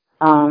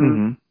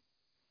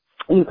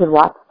 You could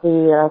watch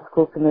the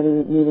school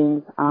committee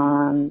meetings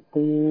on the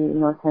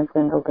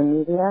Northampton Open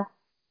Media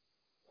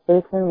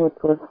station, which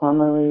was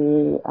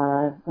formerly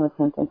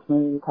Northampton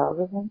Community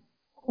Television.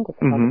 I think it's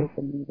called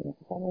Open Media.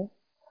 Is that right?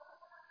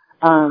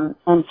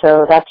 And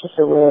so that's just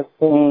a way of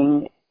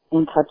staying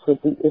in touch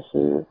with the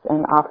issues.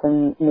 And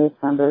often NASE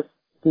members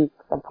speak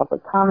a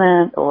public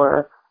comment,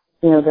 or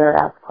they're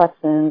asked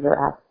questions or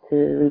asked to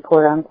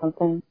report on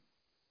something,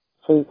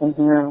 so you can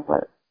hear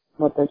what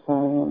they're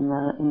saying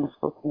in the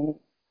school community.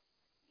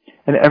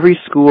 And every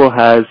school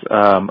has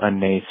a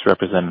NASE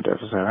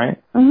representative, is that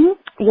right? Mm-hmm.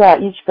 Yeah,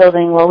 each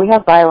building. Well, we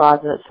have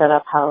bylaws that set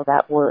up how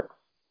that works.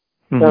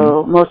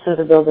 So most of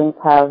the buildings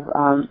have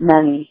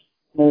many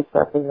NASE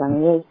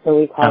representatives, so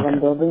we call them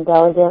building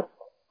delegates.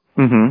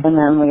 And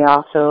then we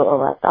also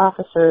elect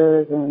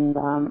officers, and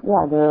there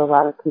are a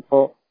lot of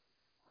people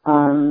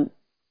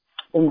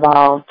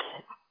involved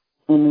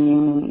in the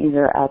union,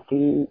 either at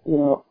the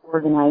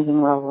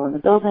organizing level in the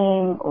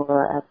building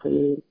or at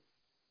the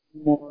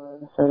more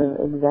sort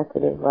of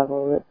executive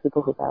level with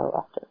people who got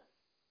elected.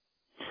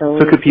 So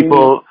could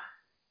people,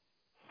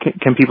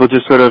 can people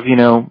just sort of,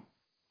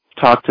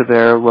 talk to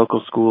their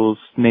local schools,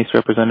 NASE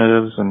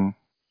representatives, and?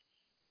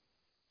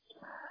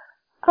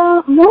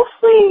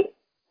 Mostly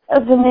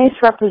the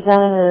NASE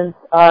representatives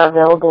are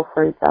available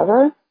for each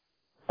other,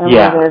 and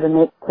we're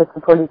there to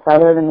support each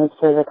other to make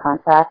sure the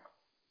contract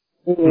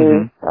is,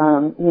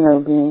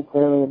 being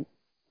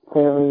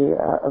fairly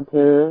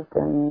observed,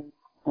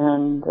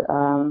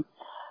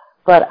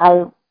 but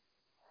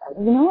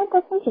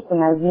that's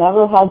interesting. I've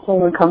never had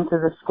someone come to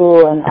the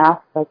school and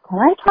ask, can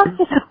I talk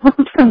to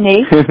someone from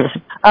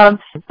NASE?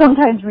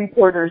 Sometimes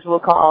reporters will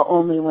call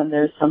only when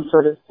there's some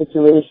sort of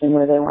situation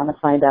where they want to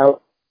find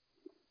out,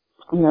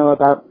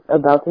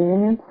 about the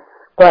union.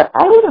 But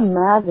I would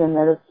imagine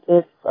that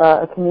if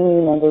a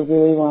community member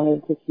really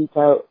wanted to seek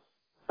out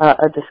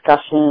a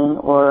discussion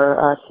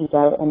or seek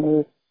out a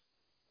NASE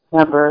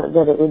member,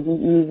 that it would be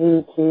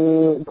easy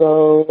to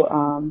go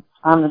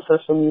on the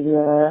social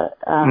media,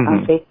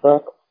 on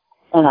Facebook,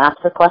 and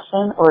ask a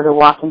question, or to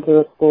walk into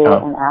a school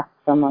and ask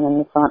someone in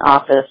the front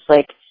office,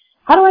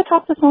 how do I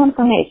talk to someone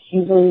from NASE?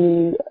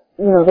 Usually,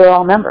 they're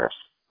all members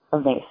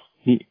of NASE.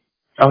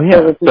 Oh,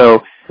 yeah.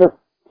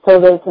 So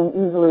they can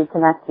easily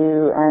connect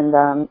you, and,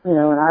 in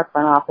our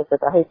front office at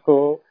the high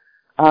school,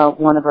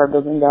 one of our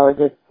building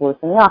delegates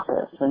works in the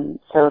office, and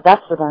so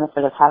that's the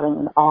benefit of having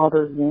in all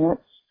those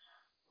units.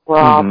 We're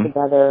all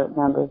together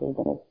members of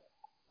NASE.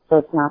 So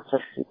it's not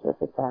just teachers,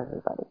 it's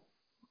everybody.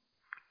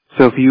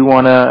 So if you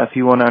wanna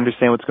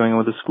understand what's going on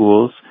with the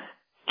schools,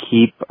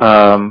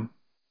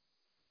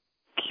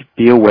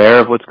 be aware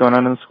of what's going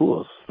on in the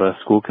schools, the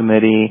school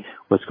committee,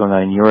 what's going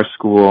on in your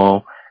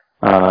school,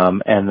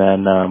 and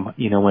then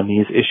when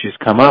these issues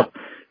come up,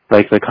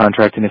 like the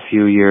contract in a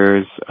few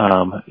years,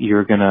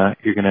 you're gonna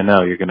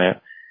know, you're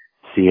gonna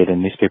see it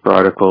in newspaper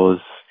articles.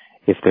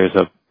 If there's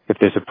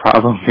a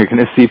problem, you're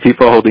gonna see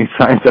people holding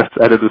signs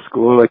outside of the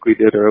school like we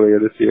did earlier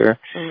this year.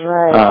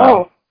 Right.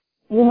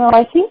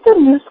 I think the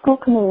new school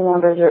committee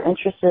members are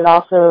interested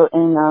also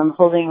in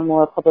holding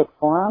more public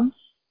forums.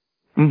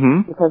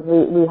 Because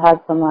we had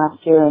some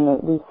last year,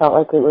 and we felt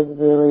like it was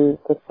really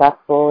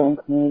successful in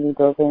community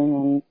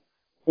building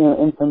and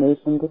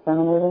information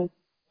disseminating.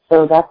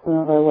 So that's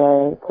another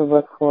way to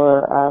look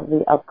for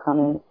the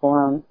upcoming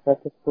forums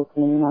that the school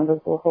committee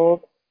members will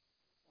hold,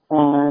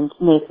 and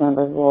NASE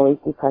members will always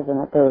be present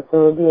at those.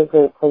 So it would be a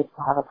great place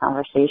to have a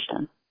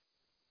conversation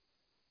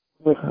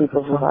with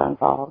people who are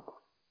involved.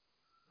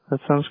 That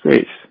sounds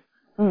great.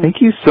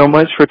 Thank you so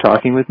much for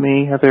talking with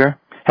me, Heather.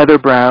 Heather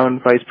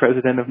Brown, Vice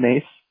President of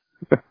NASE.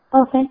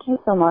 Oh, thank you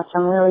so much.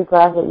 I'm really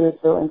glad that you're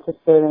so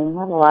interested and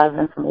have a lot of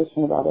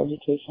information about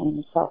education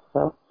yourself,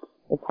 so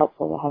it's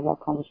helpful to have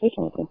that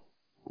conversation with you.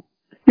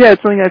 Yeah,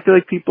 it's something I feel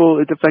like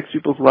it affects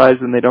people's lives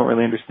and they don't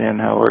really understand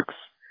how it works.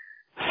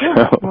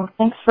 Yeah. Well,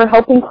 thanks for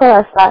helping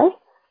clarify.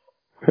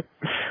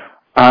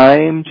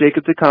 I'm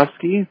Jacob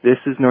Zukovsky. This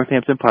is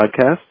Northampton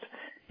Podcast.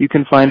 You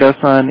can find us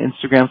on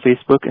Instagram,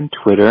 Facebook, and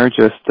Twitter.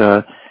 Just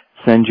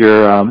send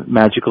your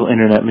magical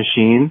internet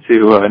machine to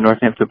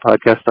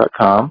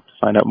northamptonpodcast.com to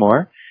find out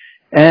more.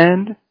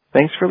 And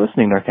thanks for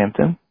listening,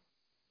 Northampton.